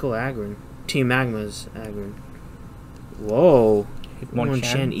 Old school Agron. Team Magma's Agron. Whoa.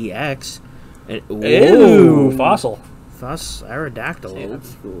 Hitmonchan EX. And, Ew, whoa. fossil. Fuss Aerodactyl. Old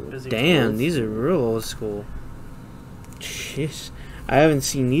school. Busy Damn, fools. these are real old school. Jeez. I haven't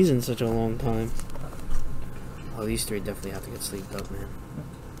seen these in such a long time. Oh, these three definitely have to get sleeved up, man.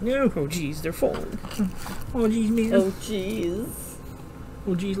 No. Oh, jeez, they're falling. Oh, jeez, man. Oh, jeez.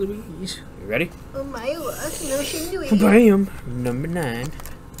 Oh, jeez, Louise. You ready? Oh my gosh, no shimmy. Bam! Number 9.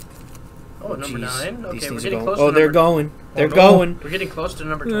 Oh, number Jeez. 9. These Okay, we're things are getting going. close Oh, to they're number... going. They're no. going. We're getting close to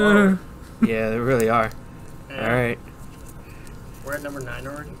number Uh, 12. Yeah, they really are. Yeah. Alright. We're at number 9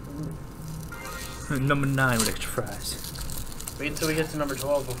 already. number 9 with extra fries. Wait until we get to number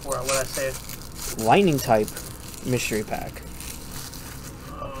 12 before what I say. Lightning type mystery pack.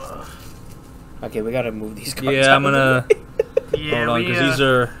 Uh, Okay, we gotta move these cards. Yeah, I'm gonna yeah, hold on we, because these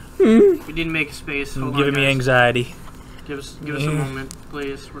are we need to make space. Hold on, giving me guys. anxiety. Give us a moment,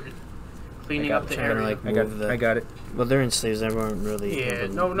 please. We're cleaning up the trying to, area. like, move the. I got it. Well, they're in sleeves. They weren't really. Yeah,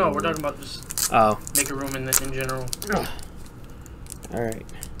 no, we're talking about just Oh, make a room in general. all right.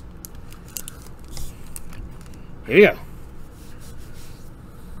 Here we go.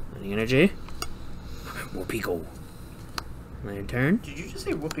 Lightning energy. Whoopee go. Lantern. Did you just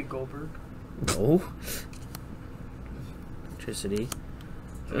say Whoopi Goldberg? No. Electricity.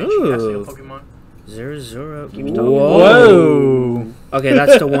 I think she has to Ooh. have Pokemon. Zero. Keep it talking. Whoa. Okay,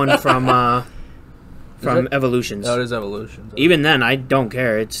 that's the one from it? Evolutions. That is evolution. Even then, I don't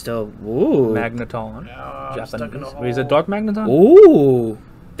care. It's still ooh. Magneton. I'm stuck in a Japanese. hole. Wait, is it Dark Magneton? Ooh.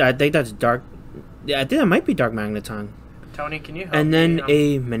 I think that's dark. Yeah, I think that might be Dark Magneton. Tony, can you help And me? then I'm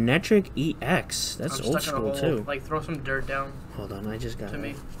a Manetric EX. That's stuck old in a school hole. too. Like, throw some dirt down Hold on, I just got. to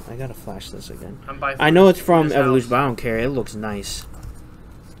me. I gotta flash this again. I'm by. I know it's from this Evolution, house. but I don't care. It looks nice.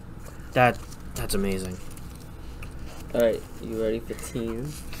 That's amazing. Alright, you ready for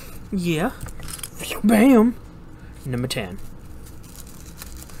 10? Yeah. Bam. Number 10.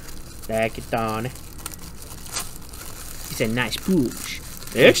 Back it on. It's a nice push.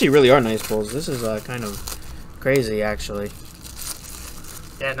 They actually really are nice pulls. This is kind of crazy, actually.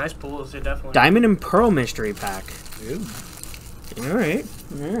 Yeah, nice pools. Yeah, definitely. Diamond and Pearl mystery pack. Ew. Alright.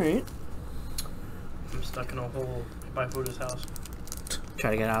 Alright. I'm stuck in a hole by Buddha's house.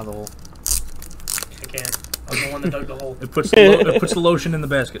 Try to get out of the hole. I can't. I'm the one that dug the hole. It puts it puts the lotion in the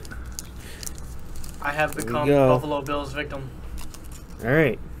basket. I have become go. Buffalo Bill's victim.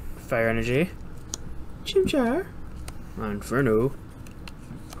 Alright. Fire energy. Chimchar. Inferno.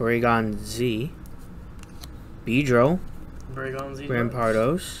 Porygon Z. Beedrill. Bragon Z.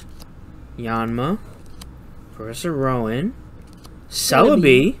 Rampardos. Yanma. Professor Rowan.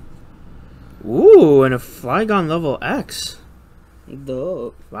 Celebi. Ooh, and a Flygon level X.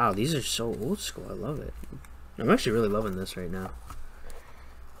 Dope. Wow, these are so old school. I love it. I'm actually really loving this right now.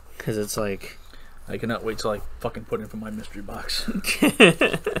 Because it's like... I cannot wait till I fucking put in for my mystery box.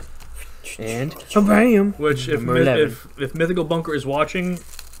 And... Bam! Which, if, Number 11. if Mythical Bunker is watching,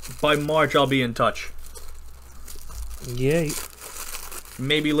 by March I'll be in touch. Yay.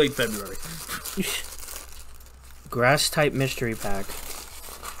 Maybe late February. Grass type mystery pack.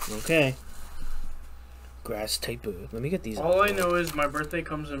 Okay. Grass type. Let me get these. All I know is my birthday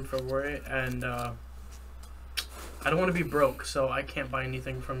comes in February, and I don't want to be broke, so I can't buy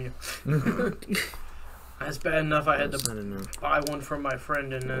anything from you. That's bad enough I had That's to not enough. buy one from my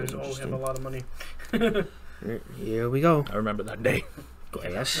friend and then owe him a lot of money. Here we go. I remember that day.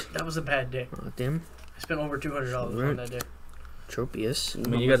 Yes. That was a bad day. Dim. I spent over $200 on that day. Tropius. I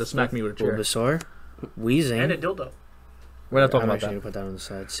mean, you got to smack me with a chair. Bulbasaur. Weezing. And a dildo. We're not talking I'm about actually that. gonna put that on the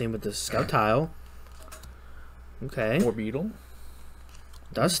side. Same with the Scout Tile. Okay. Or Beetle.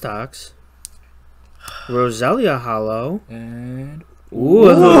 Dustox. Roselia Hollow. And... Ooh,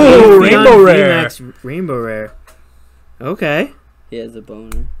 Ooh, Rainbow Rare. VMAX Rainbow Rare. Okay. He has a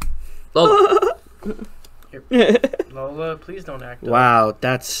boner. Lola, please don't act up. Wow,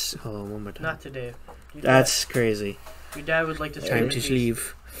 that's... Hold on, one more time. Not today. You That's crazy. Your dad would like to Time to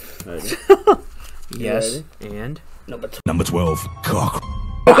sleeve. Ready? Yes, ready? and Number 12, cock.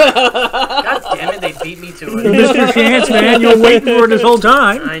 God damn it, they beat me to it. Mr. Chance, man, you're waiting for it this whole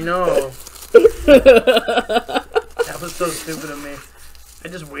time. I know. That was so stupid of me. I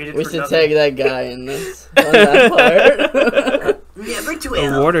just waited We for should nothing. tag that guy in this. On that part. Never a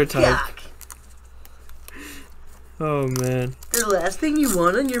 12. water type. Cock. Oh man. The last thing you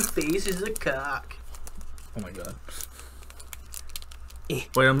want on your face is a cock. Oh my god. Wait,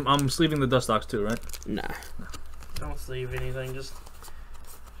 I'm sleeving the dust docs too, right? Nah. Don't sleeve anything. Just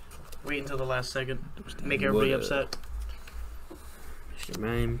wait until the last second. Make everybody upset. Mr.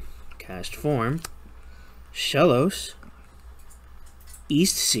 Mime, cast form, Shellos,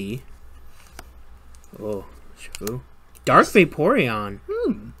 East Sea. Oh, Shabu. Dark Vaporeon.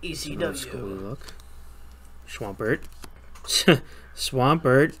 Little ECW. schooly look. Swampert.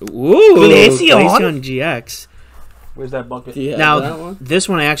 Swampert. Ooh, Glaceon GX. Where's that bucket? Do you have Now, that one? this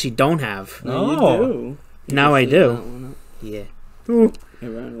one I actually don't have. No, you Oh. do. You Now can I see do. that one up. Yeah. It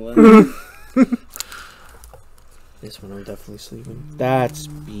ran away. This one I'm definitely sleeving. That's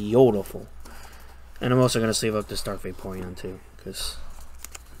beautiful. And I'm also going to sleeve up this Dark Vaporeon too, because...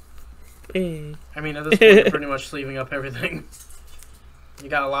 I mean, at this point, you're pretty much sleeving up everything. You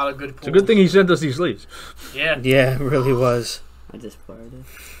got a lot of good pulls. It's a good thing he sent us these sleeves. Yeah. Yeah, it really was. I just fired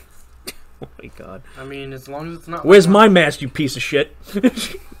it. Oh my god. I mean, as long as it's not. Where's my mask, you piece of shit?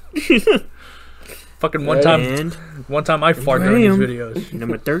 Fucking one time And I fart during these Graham. videos.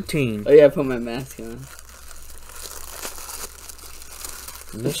 number 13. Oh yeah, I put my mask on.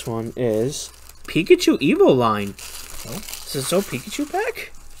 And this one is Pikachu Evo line. Oh, is it so Pikachu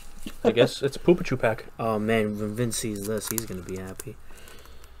pack? I guess it's a Poopachu pack. Oh man, when Vince sees this, he's gonna be happy.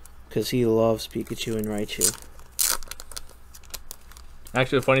 Because he loves Pikachu and Raichu.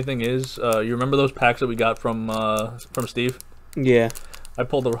 Actually, the funny thing is, you remember those packs that we got from Steve? Yeah. I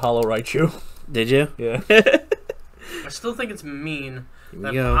pulled the hollow Raichu. Did you? Yeah. I still think it's mean Here we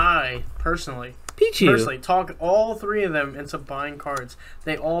that go. I personally Pichu. talk all three of them into buying cards.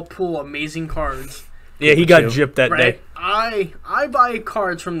 They all pull amazing cards. Yeah, he got Pikachu. gypped that Right? day. I buy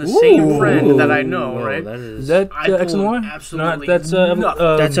cards from the same friend that I know, Whoa, right? That Is is, that I X and pulled Y? absolutely that's nothing.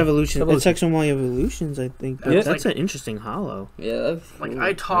 that's evolution. Evolution. It's X and Y evolutions, I think. Yeah. That's an interesting hollow. Yeah, that's Like cool. I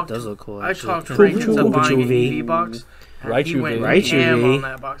That talked, does look cool. I Actually. talked Frank into Pikachu buying an V. EV box. And he Raichu went V. Raichu ham V. on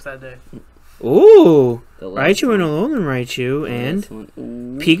that box that day. Ooh, The last Raichu and one. Alolan Raichu The and last one.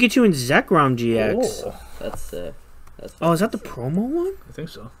 Ooh, Pikachu and Zekrom GX. Oh, that's sick. That's Oh, is that the sick. promo one? I think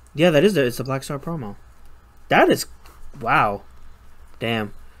so. Yeah, that is. It's the Black Star promo. That is, wow,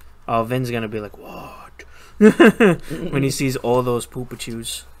 damn. Oh, Vin's gonna be like, what? When he sees all those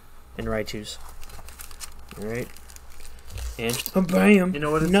Poopachus and Raichus. All right. And bam, You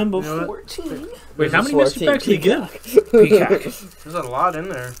know what? number you know what? 14. Wait, how many mystery packs did he get? Peacock. There's a lot in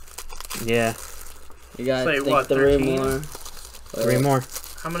there. Yeah, You got Say I think what, 3 13? more. 3 more.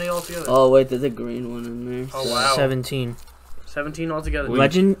 How many altogether? Oh wait, there's a green one in there. Oh, wow. 17. 17 altogether.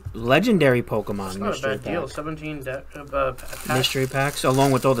 Legendary Pokemon That's not a mystery bad deal. pack. 17 packs. Mystery packs,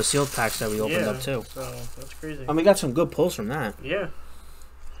 along with all the sealed packs that we opened Yeah, up too. So that's crazy. And we got some good pulls from that. Yeah.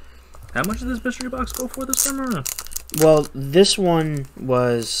 How much did this mystery box go for this time around? Well, this one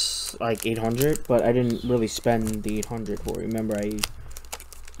was like 800, but I didn't really spend the 800 for it. Remember,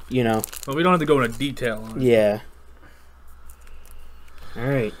 you know, Well, we don't have to go into detail on it. yeah. All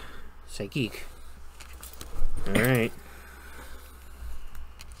right, Psychic. All right.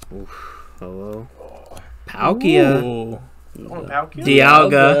 Oof. Hello. Palkia. Ooh. Oh, Palkia?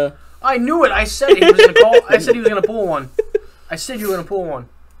 Dialga. I knew it. I said he was gonna call. I said he was gonna pull one. I said you were gonna pull one.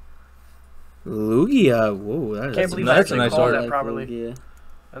 Lugia. Whoa, that Can't is believe nice. I That's a actually nice called art. that properly. Yeah.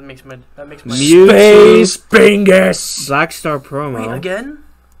 That makes my. Mewtwo. Space Bingus! Black Star Wait, promo. again?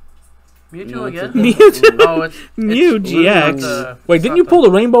 Mewtwo No, it's again? a Mewtwo. Oh, it's Mew it's GX. the- Wait, it's didn't not you the- pull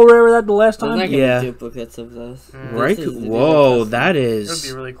the Rainbow Rare that the last There's not time? gonna Yeah. be duplicates of those. Mm. Right. This is the Whoa, custom. that That'd is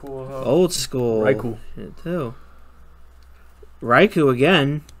be really cool. Though. old school. Raikou. Shit, too. Raikou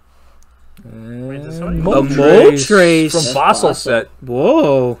again. Wait, this one? Moltres. From That's Fossil Fossil. set.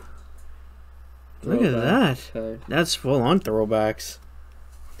 Whoa. Look at Throwback that. card. That's full on throwbacks.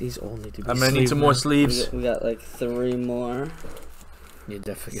 These all need to be I'm gonna need some more sleeves. We got like 3 more. You're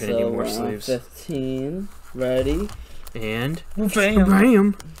definitely So gonna need more we're on sleeves. 15. Ready? And Bam.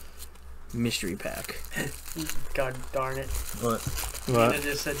 bam. Mystery pack. God darn it. What? Nina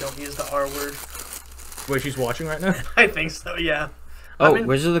just said don't use the R word. Wait, she's watching right now? I think so. Yeah. Oh, I'm in-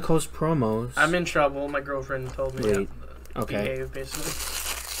 Wizard of the Coast promos. I'm in trouble. My girlfriend told me. Wait, to okay. Behave,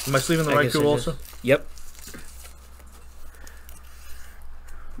 basically. Am I sleeving the I guess Raikou I also? Yep.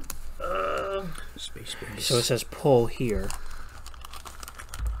 Space Bingus. So it says pull here.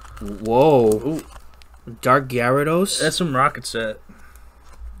 Whoa. Ooh. Dark Gyarados. That's some rocket set.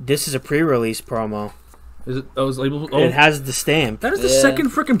 This is a pre-release promo. Is it? Oh, it's labeled. Oh, It has the stamp. that is the Yeah. second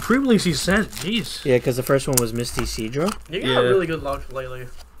freaking pre-release he sent. Jeez. Yeah, because the first one was Misty Seadra. You got Yeah. really good luck lately,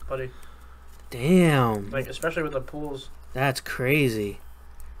 buddy. Damn. Like, especially with the pools. That's crazy.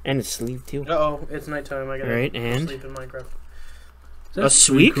 And it's sleeve too. Uh-oh, it's nighttime. I gotta Right, go and? sleep in Minecraft. A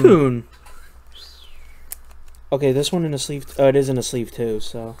Suicune. Okay, this one in a sleeve. Oh, it is in a sleeve too,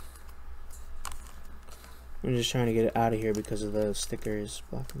 so. I'm just trying to get it out of here because of the sticker is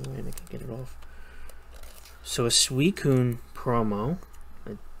blocking the way and I can get it off. So a Suicune promo.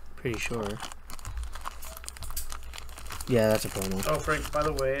 I'm pretty sure. Yeah, that's a promo. Oh, Frank, by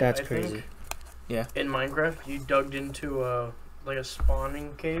the way, That's I crazy. think Yeah. in Minecraft, you dug into like a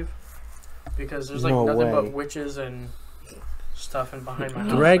spawning cave because there's like No nothing way. but witches and stuff in behind my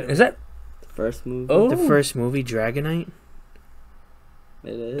house. Drag. Is that? First movie. Oh. The first movie, Dragonite? It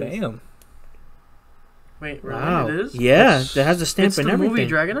is. Damn. Wait, really? Wow. It is? Yeah, That's- that has the stamp It's and the everything.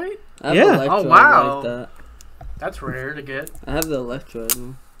 movie Dragonite? I have Yeah. the Electrode Oh, wow. like that. That's rare to get. I have the Electrode.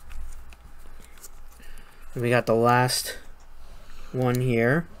 Man. And we got the last one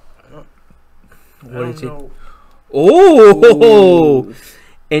here. I What don't is it? know. Oh! Ooh.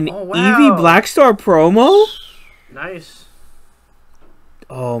 An Oh, Eevee wow. Blackstar promo? Nice.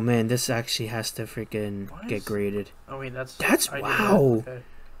 Oh man, this actually has to freaking What? get graded. Oh, wait, that's... That's- I did wow. that. Okay.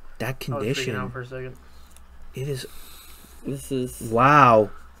 That I was freaking condition. out for a second. It is... This is. Wow.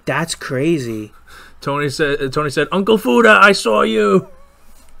 That's crazy. Tony said, Uncle Fuda, I saw you.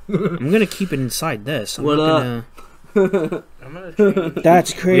 I'm gonna keep it inside this. I'm What not up? gonna... I'm gonna change.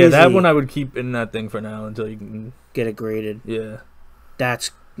 That's crazy. Yeah, that one I would keep in that thing for now until you can. Get it graded. Yeah.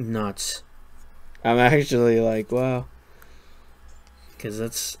 That's nuts. I'm actually like, wow. Because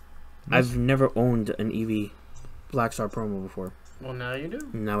that's... I've never owned an Eevee Blackstar promo before. Well, now you do.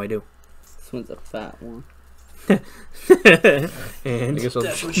 Now I do. This one's a fat one. And I guess I'll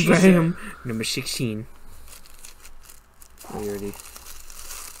That's what she bam, number 16. Already.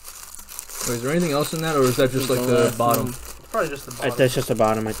 Is there anything else in that, or is that just like the last bottom? one. Probably just the bottom. That's just the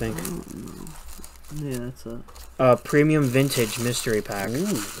bottom, I think. Yeah, that's it. Premium Vintage Mystery Pack.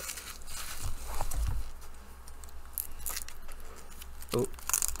 Oh.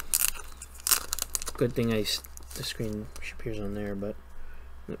 Good thing the screen appears on there, but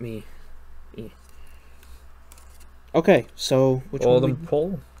let me... Okay, so which All of one? them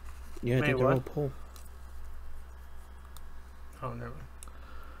pull? Yeah, I Wait, think they're what? all pull. Oh, never mind.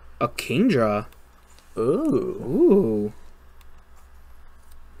 A Kingdra. Ooh. Ooh.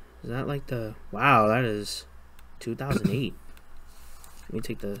 Is that like the... Wow, that is 2008. Let me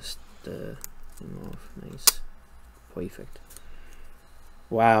take the thing off. Nice. Perfect.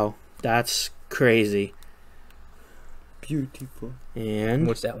 Wow, that's crazy. Beautiful. And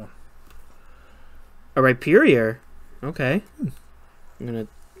What's that one? a Rhyperior. Okay. I'm gonna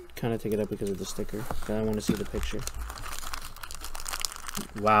kind of take it up because of the sticker. But I want to see the picture.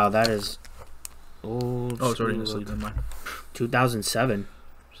 Wow, that is old. Oh, it's already in the school sleeve. look. Never mind. 2007.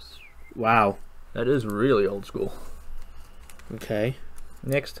 Wow. That is really old school. Okay.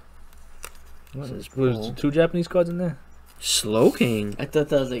 Next. What This is was cool. 2 Japanese cards in there? Slowking. I thought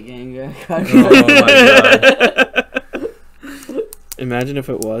that was a Gengar card. Oh my god. Imagine if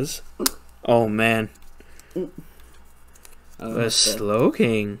it was. Oh man. Oh, A that's it.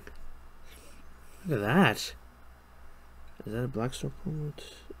 Slowking. Look at that. Is that a Blackstar promo?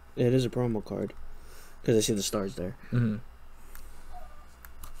 It is a promo card. Because I see the stars there. Mm-hmm.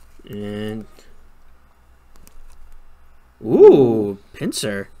 And... Ooh,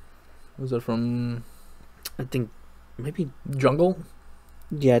 Pinsir. Was that from I think maybe... Jungle?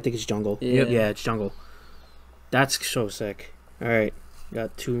 Yeah, I think it's Jungle. Yeah. Yeah, it's Jungle. That's so sick. Alright,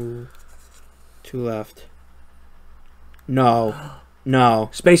 got two left. No. No.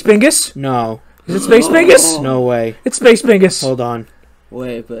 Space Bingus? No. Is it Space Bingus? No way. It's Space Bingus. Hold on.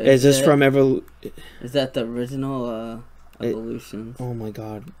 Wait, but Is this from Is that the original Evolutions? Oh my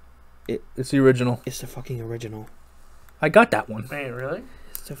god. It's the original. It's the fucking original. I got that one. Wait, really?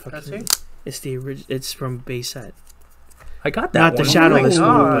 It's the That's fucking... it? It's the it's from base set. I got that Not one. the Shadowless my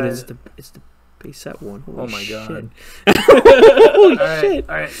one, but God. it's the base set one. Oh Holy my shit. god. Holy Alright, shit.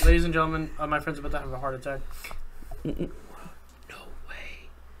 alright, ladies and gentlemen, my friend's about to have a heart attack. No way.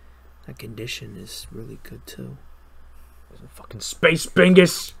 That condition is really good too. Fucking Space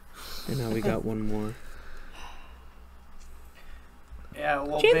Bingus. And now we got one more. Yeah,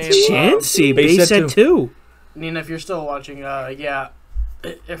 well, Chansey. babe, Chansey, base base set set 2. Nina, if you're still watching, yeah,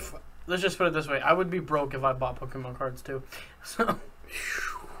 if let's just put it this way, I would be broke if I bought Pokemon cards too. So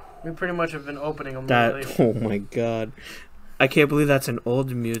We pretty much have been opening them That. lately. Oh my god. I can't believe that's an old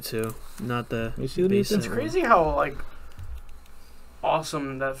Mewtwo, not the You see the base Mewtwo? It's crazy how like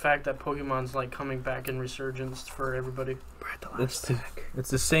awesome that fact that Pokemon's like coming back in resurgence for everybody. We're at the It's last the, pack. it's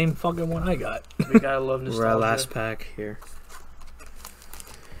the same fucking one I got. We gotta love We're at nostalgia. last pack here.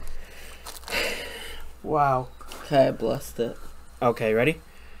 Wow. Okay, I blessed it. Okay, ready?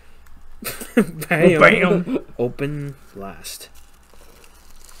 Bam. Bam. Open last.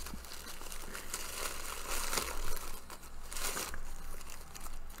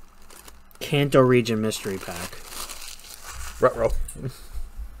 Kanto Region Mystery Pack. Ruh-roh.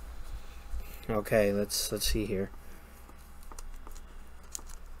 Okay, let's see here.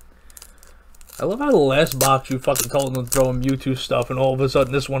 I love how the last box you fucking told them to throw in Mewtwo stuff, and all of a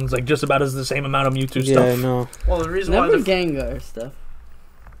sudden this one's like just about as the same amount of Mewtwo Yeah, stuff. no. Well, the reason Never why the, Gengar stuff.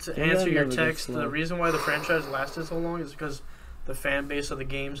 to Gengar answer your never gets text, slow. the reason why the franchise lasted so long is because the fan base of the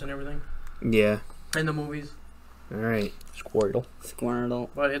games and everything, Yeah. and the movies. All right. Squirtle. Squirtle.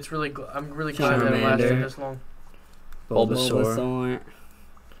 But it's really, I'm really glad that it Charmander. lasted this long. Bulbasaur.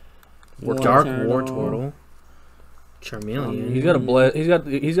 Bulbasaur. Dark Wartortle. Wartortle. Charmeleon. He's got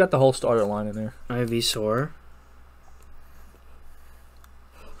a he's got the whole starter line in there. Ivysaur.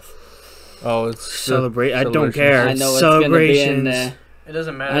 Oh, it's Celebrate. I don't Celebrations. care. I know it's gonna be in Celebrations. there. It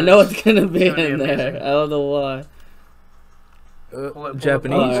doesn't matter. I know it's gonna be It's gonna be in there. amazing. I don't know why. Pull it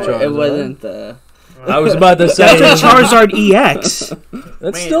Japanese apart. Charizard. It wasn't the. I was about to say That's a Charizard EX.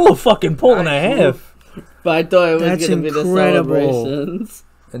 that's Wait. still a fucking pull and a half. But I thought it was That's gonna be the incredible. celebrations.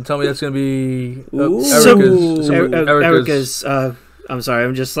 And tell me that's gonna be Ooh. Erica's. I'm sorry.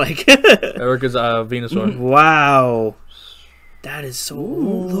 I'm just like. Erica's Venusaur. Wow. That is so.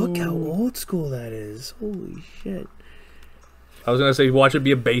 Look how old school that is. Holy shit. I was gonna say watch it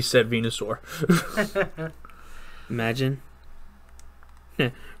be a base set Venusaur. Imagine.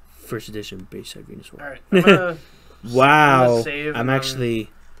 First edition base set Venusaur. All right. I'm gonna, Wow. I'm gonna save I'm and actually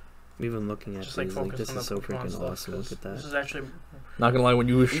even looking at just like these. Like, focus this on is the so Pokemon freaking stuff, awesome. Look 'cause at This that. is actually Not gonna lie, when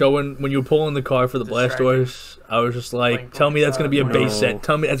you were pulling the card for the Distracting. Blastoise, I was just like, Playing tell me that's gonna be a Pokemon. base No. set.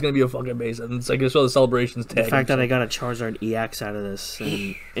 Tell me that's gonna be a fucking base set. And it's like I saw the celebrations The tag. fact that I got a Charizard EX out of this,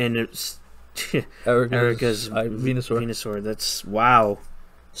 and it's Erica's Venusaur. Venusaur. That's wow.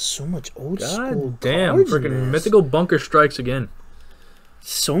 So much old school. God damn, cards in freaking this. Mythical Bunker strikes again.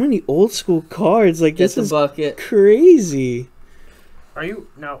 So many old school cards. Like Get this the is bucket. crazy. Are you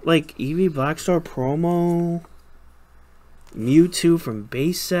now? Like Eevee Blackstar promo. Mewtwo from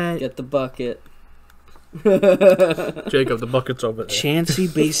base set. Get the bucket. Jacob, the bucket's over there.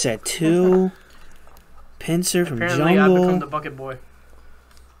 Chansey base set 2. Pinsir from Apparently, I've become Jungle. the bucket boy.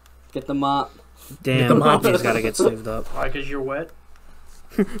 Get the mop. Damn, the mop. he's got to get sleeved up. Why? Because you're wet.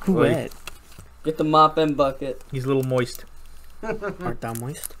 Wet. Get the mop and bucket. He's a little moist. Art thou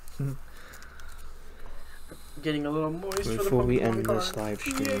moist? Getting a little moist for the Before we Pokemon end card. this live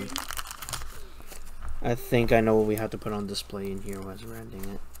stream, I think I know what we have to put on display in here as we're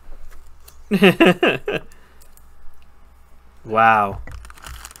ending it. Wow.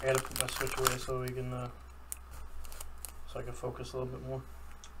 I gotta put my Switch away so we can, so I can focus a little bit more.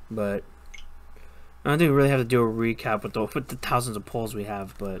 But I don't think we really have to do a recap with the thousands of polls we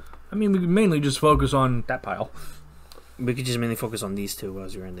have, but I mean, we could mainly just focus on that pile. we could just mainly focus on these two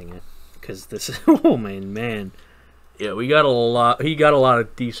as we're ending it. Because this is, oh man. Yeah, we got a lot. He got a lot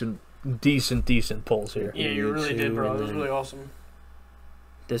of decent pulls here. Yeah, you really did, bro. It was really awesome.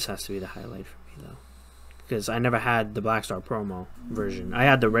 This has to be the highlight for me, though. Because I never had the Blackstar promo version. I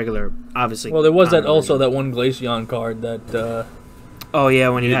had the regular, obviously. Well, there was that common also version. that one Glaceon card that. Oh, yeah,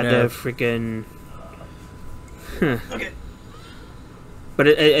 when you You had didn't the have. freaking. Okay. But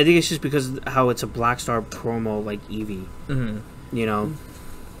I think it's just because how it's a Blackstar promo like Eevee. Mm-hmm. You know?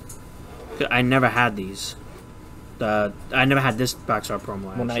 I never had these. I never had this Blackstar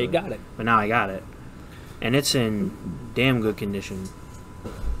promo. Well, now you got it. But now I got it. And it's in damn good condition.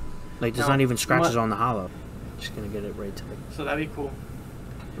 Like, there's Now, not even scratches what- on the hollow. Just gonna get it right to the. So that'd be cool.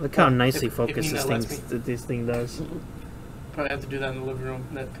 Look how Well, nicely if focused Nina lets me. this thing does. Probably have to do that in the living room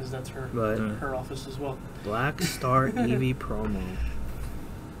because that's her But Mm. her office as well. Black Star Eevee promo.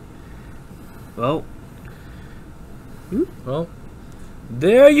 Well, Well,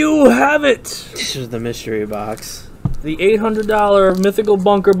 there you have it. this is the mystery box. The $800 Mythical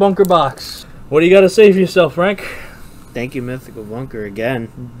Bunker Bunker Box. What do you got to say for yourself, Frank? Thank you, Mythical Bunker, again.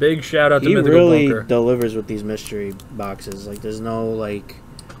 Big shout out to He Mythical really Bunker. delivers with these mystery boxes. Like, there's no, like...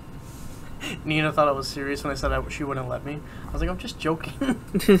 Nina thought it was serious when I said she wouldn't let me. I was like, I'm just joking.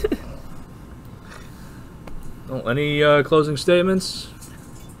 Well, any closing statements?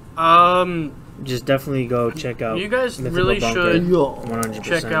 just definitely go check out. You guys Mythical really Bunker. should 100%.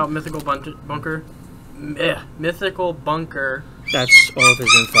 check out Mythical Bunker. Mythical Bunker. That's all of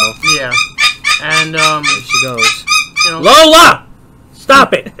his info. Yeah. And, There she goes. you know, Lola!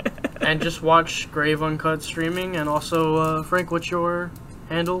 Stop it! and just watch Grave Uncut streaming. And also, Frank, what's your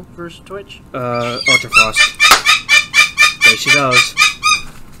handle for Twitch? Ultra Frost. There she goes.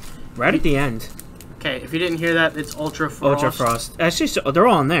 Right at the end. Okay, if you didn't hear that, it's Ultra Frost. Ultra Frost. Actually, so they're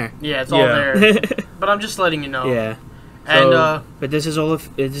all in there. Yeah, it's all Yeah. there. But I'm just letting you know. Yeah. And, But this is all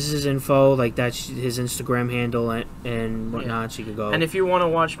of this is info. Like that's his Instagram handle and whatnot. She could go. and if you want to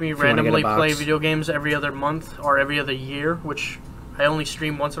watch me you wanna get a randomly play box. video games every other month or every other year, which I only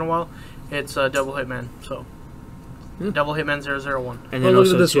stream once in a while, it's Double Hitman. So, Double Hitman 001. And Well, then look at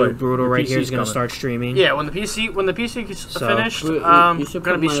also this too, way. Brutal Your right here PC's is gonna coming. start streaming. Yeah, when the PC is So- finished, You I'm should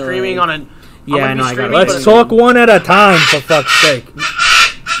gonna put be my, streaming like- on a. Yeah, I'm I gonna know, be I got streaming, it. Let's but- talk one at a time, for fuck's sake.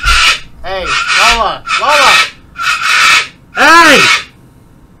 Hey, Lola! Hey!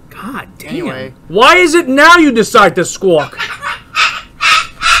 God damn. Anyway, Why is it now you decide to squawk?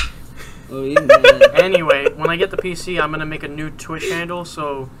 Oh, you mad. anyway, when I get the PC, I'm gonna make a new Twitch handle,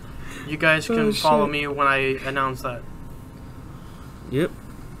 so you guys can Oh, follow shit. me when I announce that. Yep.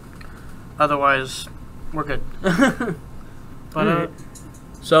 Otherwise, we're good. But Alright.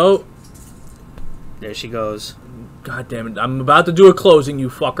 So, There she goes. God damn it, I'm about to do a closing, you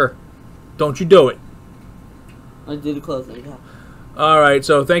fucker. Don't you do it. I do the closing. Yeah. Alright,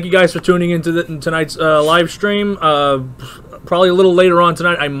 so thank you guys for tuning into tonight's live stream. Probably a little later on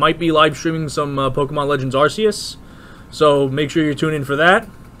tonight, I might be live streaming some Pokemon Legends Arceus. So make sure you tune in for that.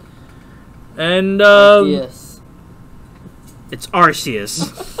 And, Yes. It's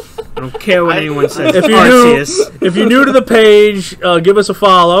Arceus. I don't care what anyone says. if It's you're new, Arceus. if you're new to the page, give us a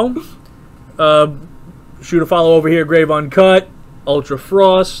follow. Shoot a follow over here, Grave Uncut, Ultra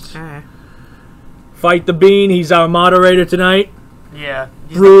Frost, Ah. Fight the Bean. He's our moderator tonight. yeah.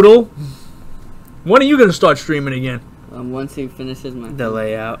 Brutal. When are you gonna start streaming again? Once he finishes my. The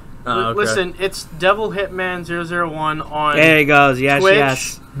layout. Oh, okay. Listen, it's Devil Hitman 001 on There he goes. Yes, Twitch,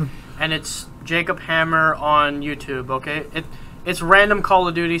 yes. and it's Jacob Hammer on YouTube. Okay, it's random Call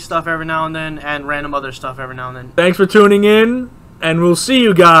of Duty stuff every now and then, and random other stuff every now and then. Thanks for tuning in, and we'll see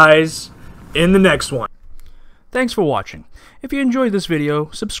you guys in the next one. Thanks for watching. If you enjoyed this video,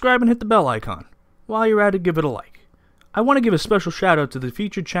 subscribe and hit the bell icon. While you're at it, give it a like. I want to give a special shout out to the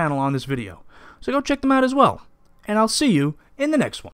featured channel on this video, so go check them out as well. And I'll see you in the next one.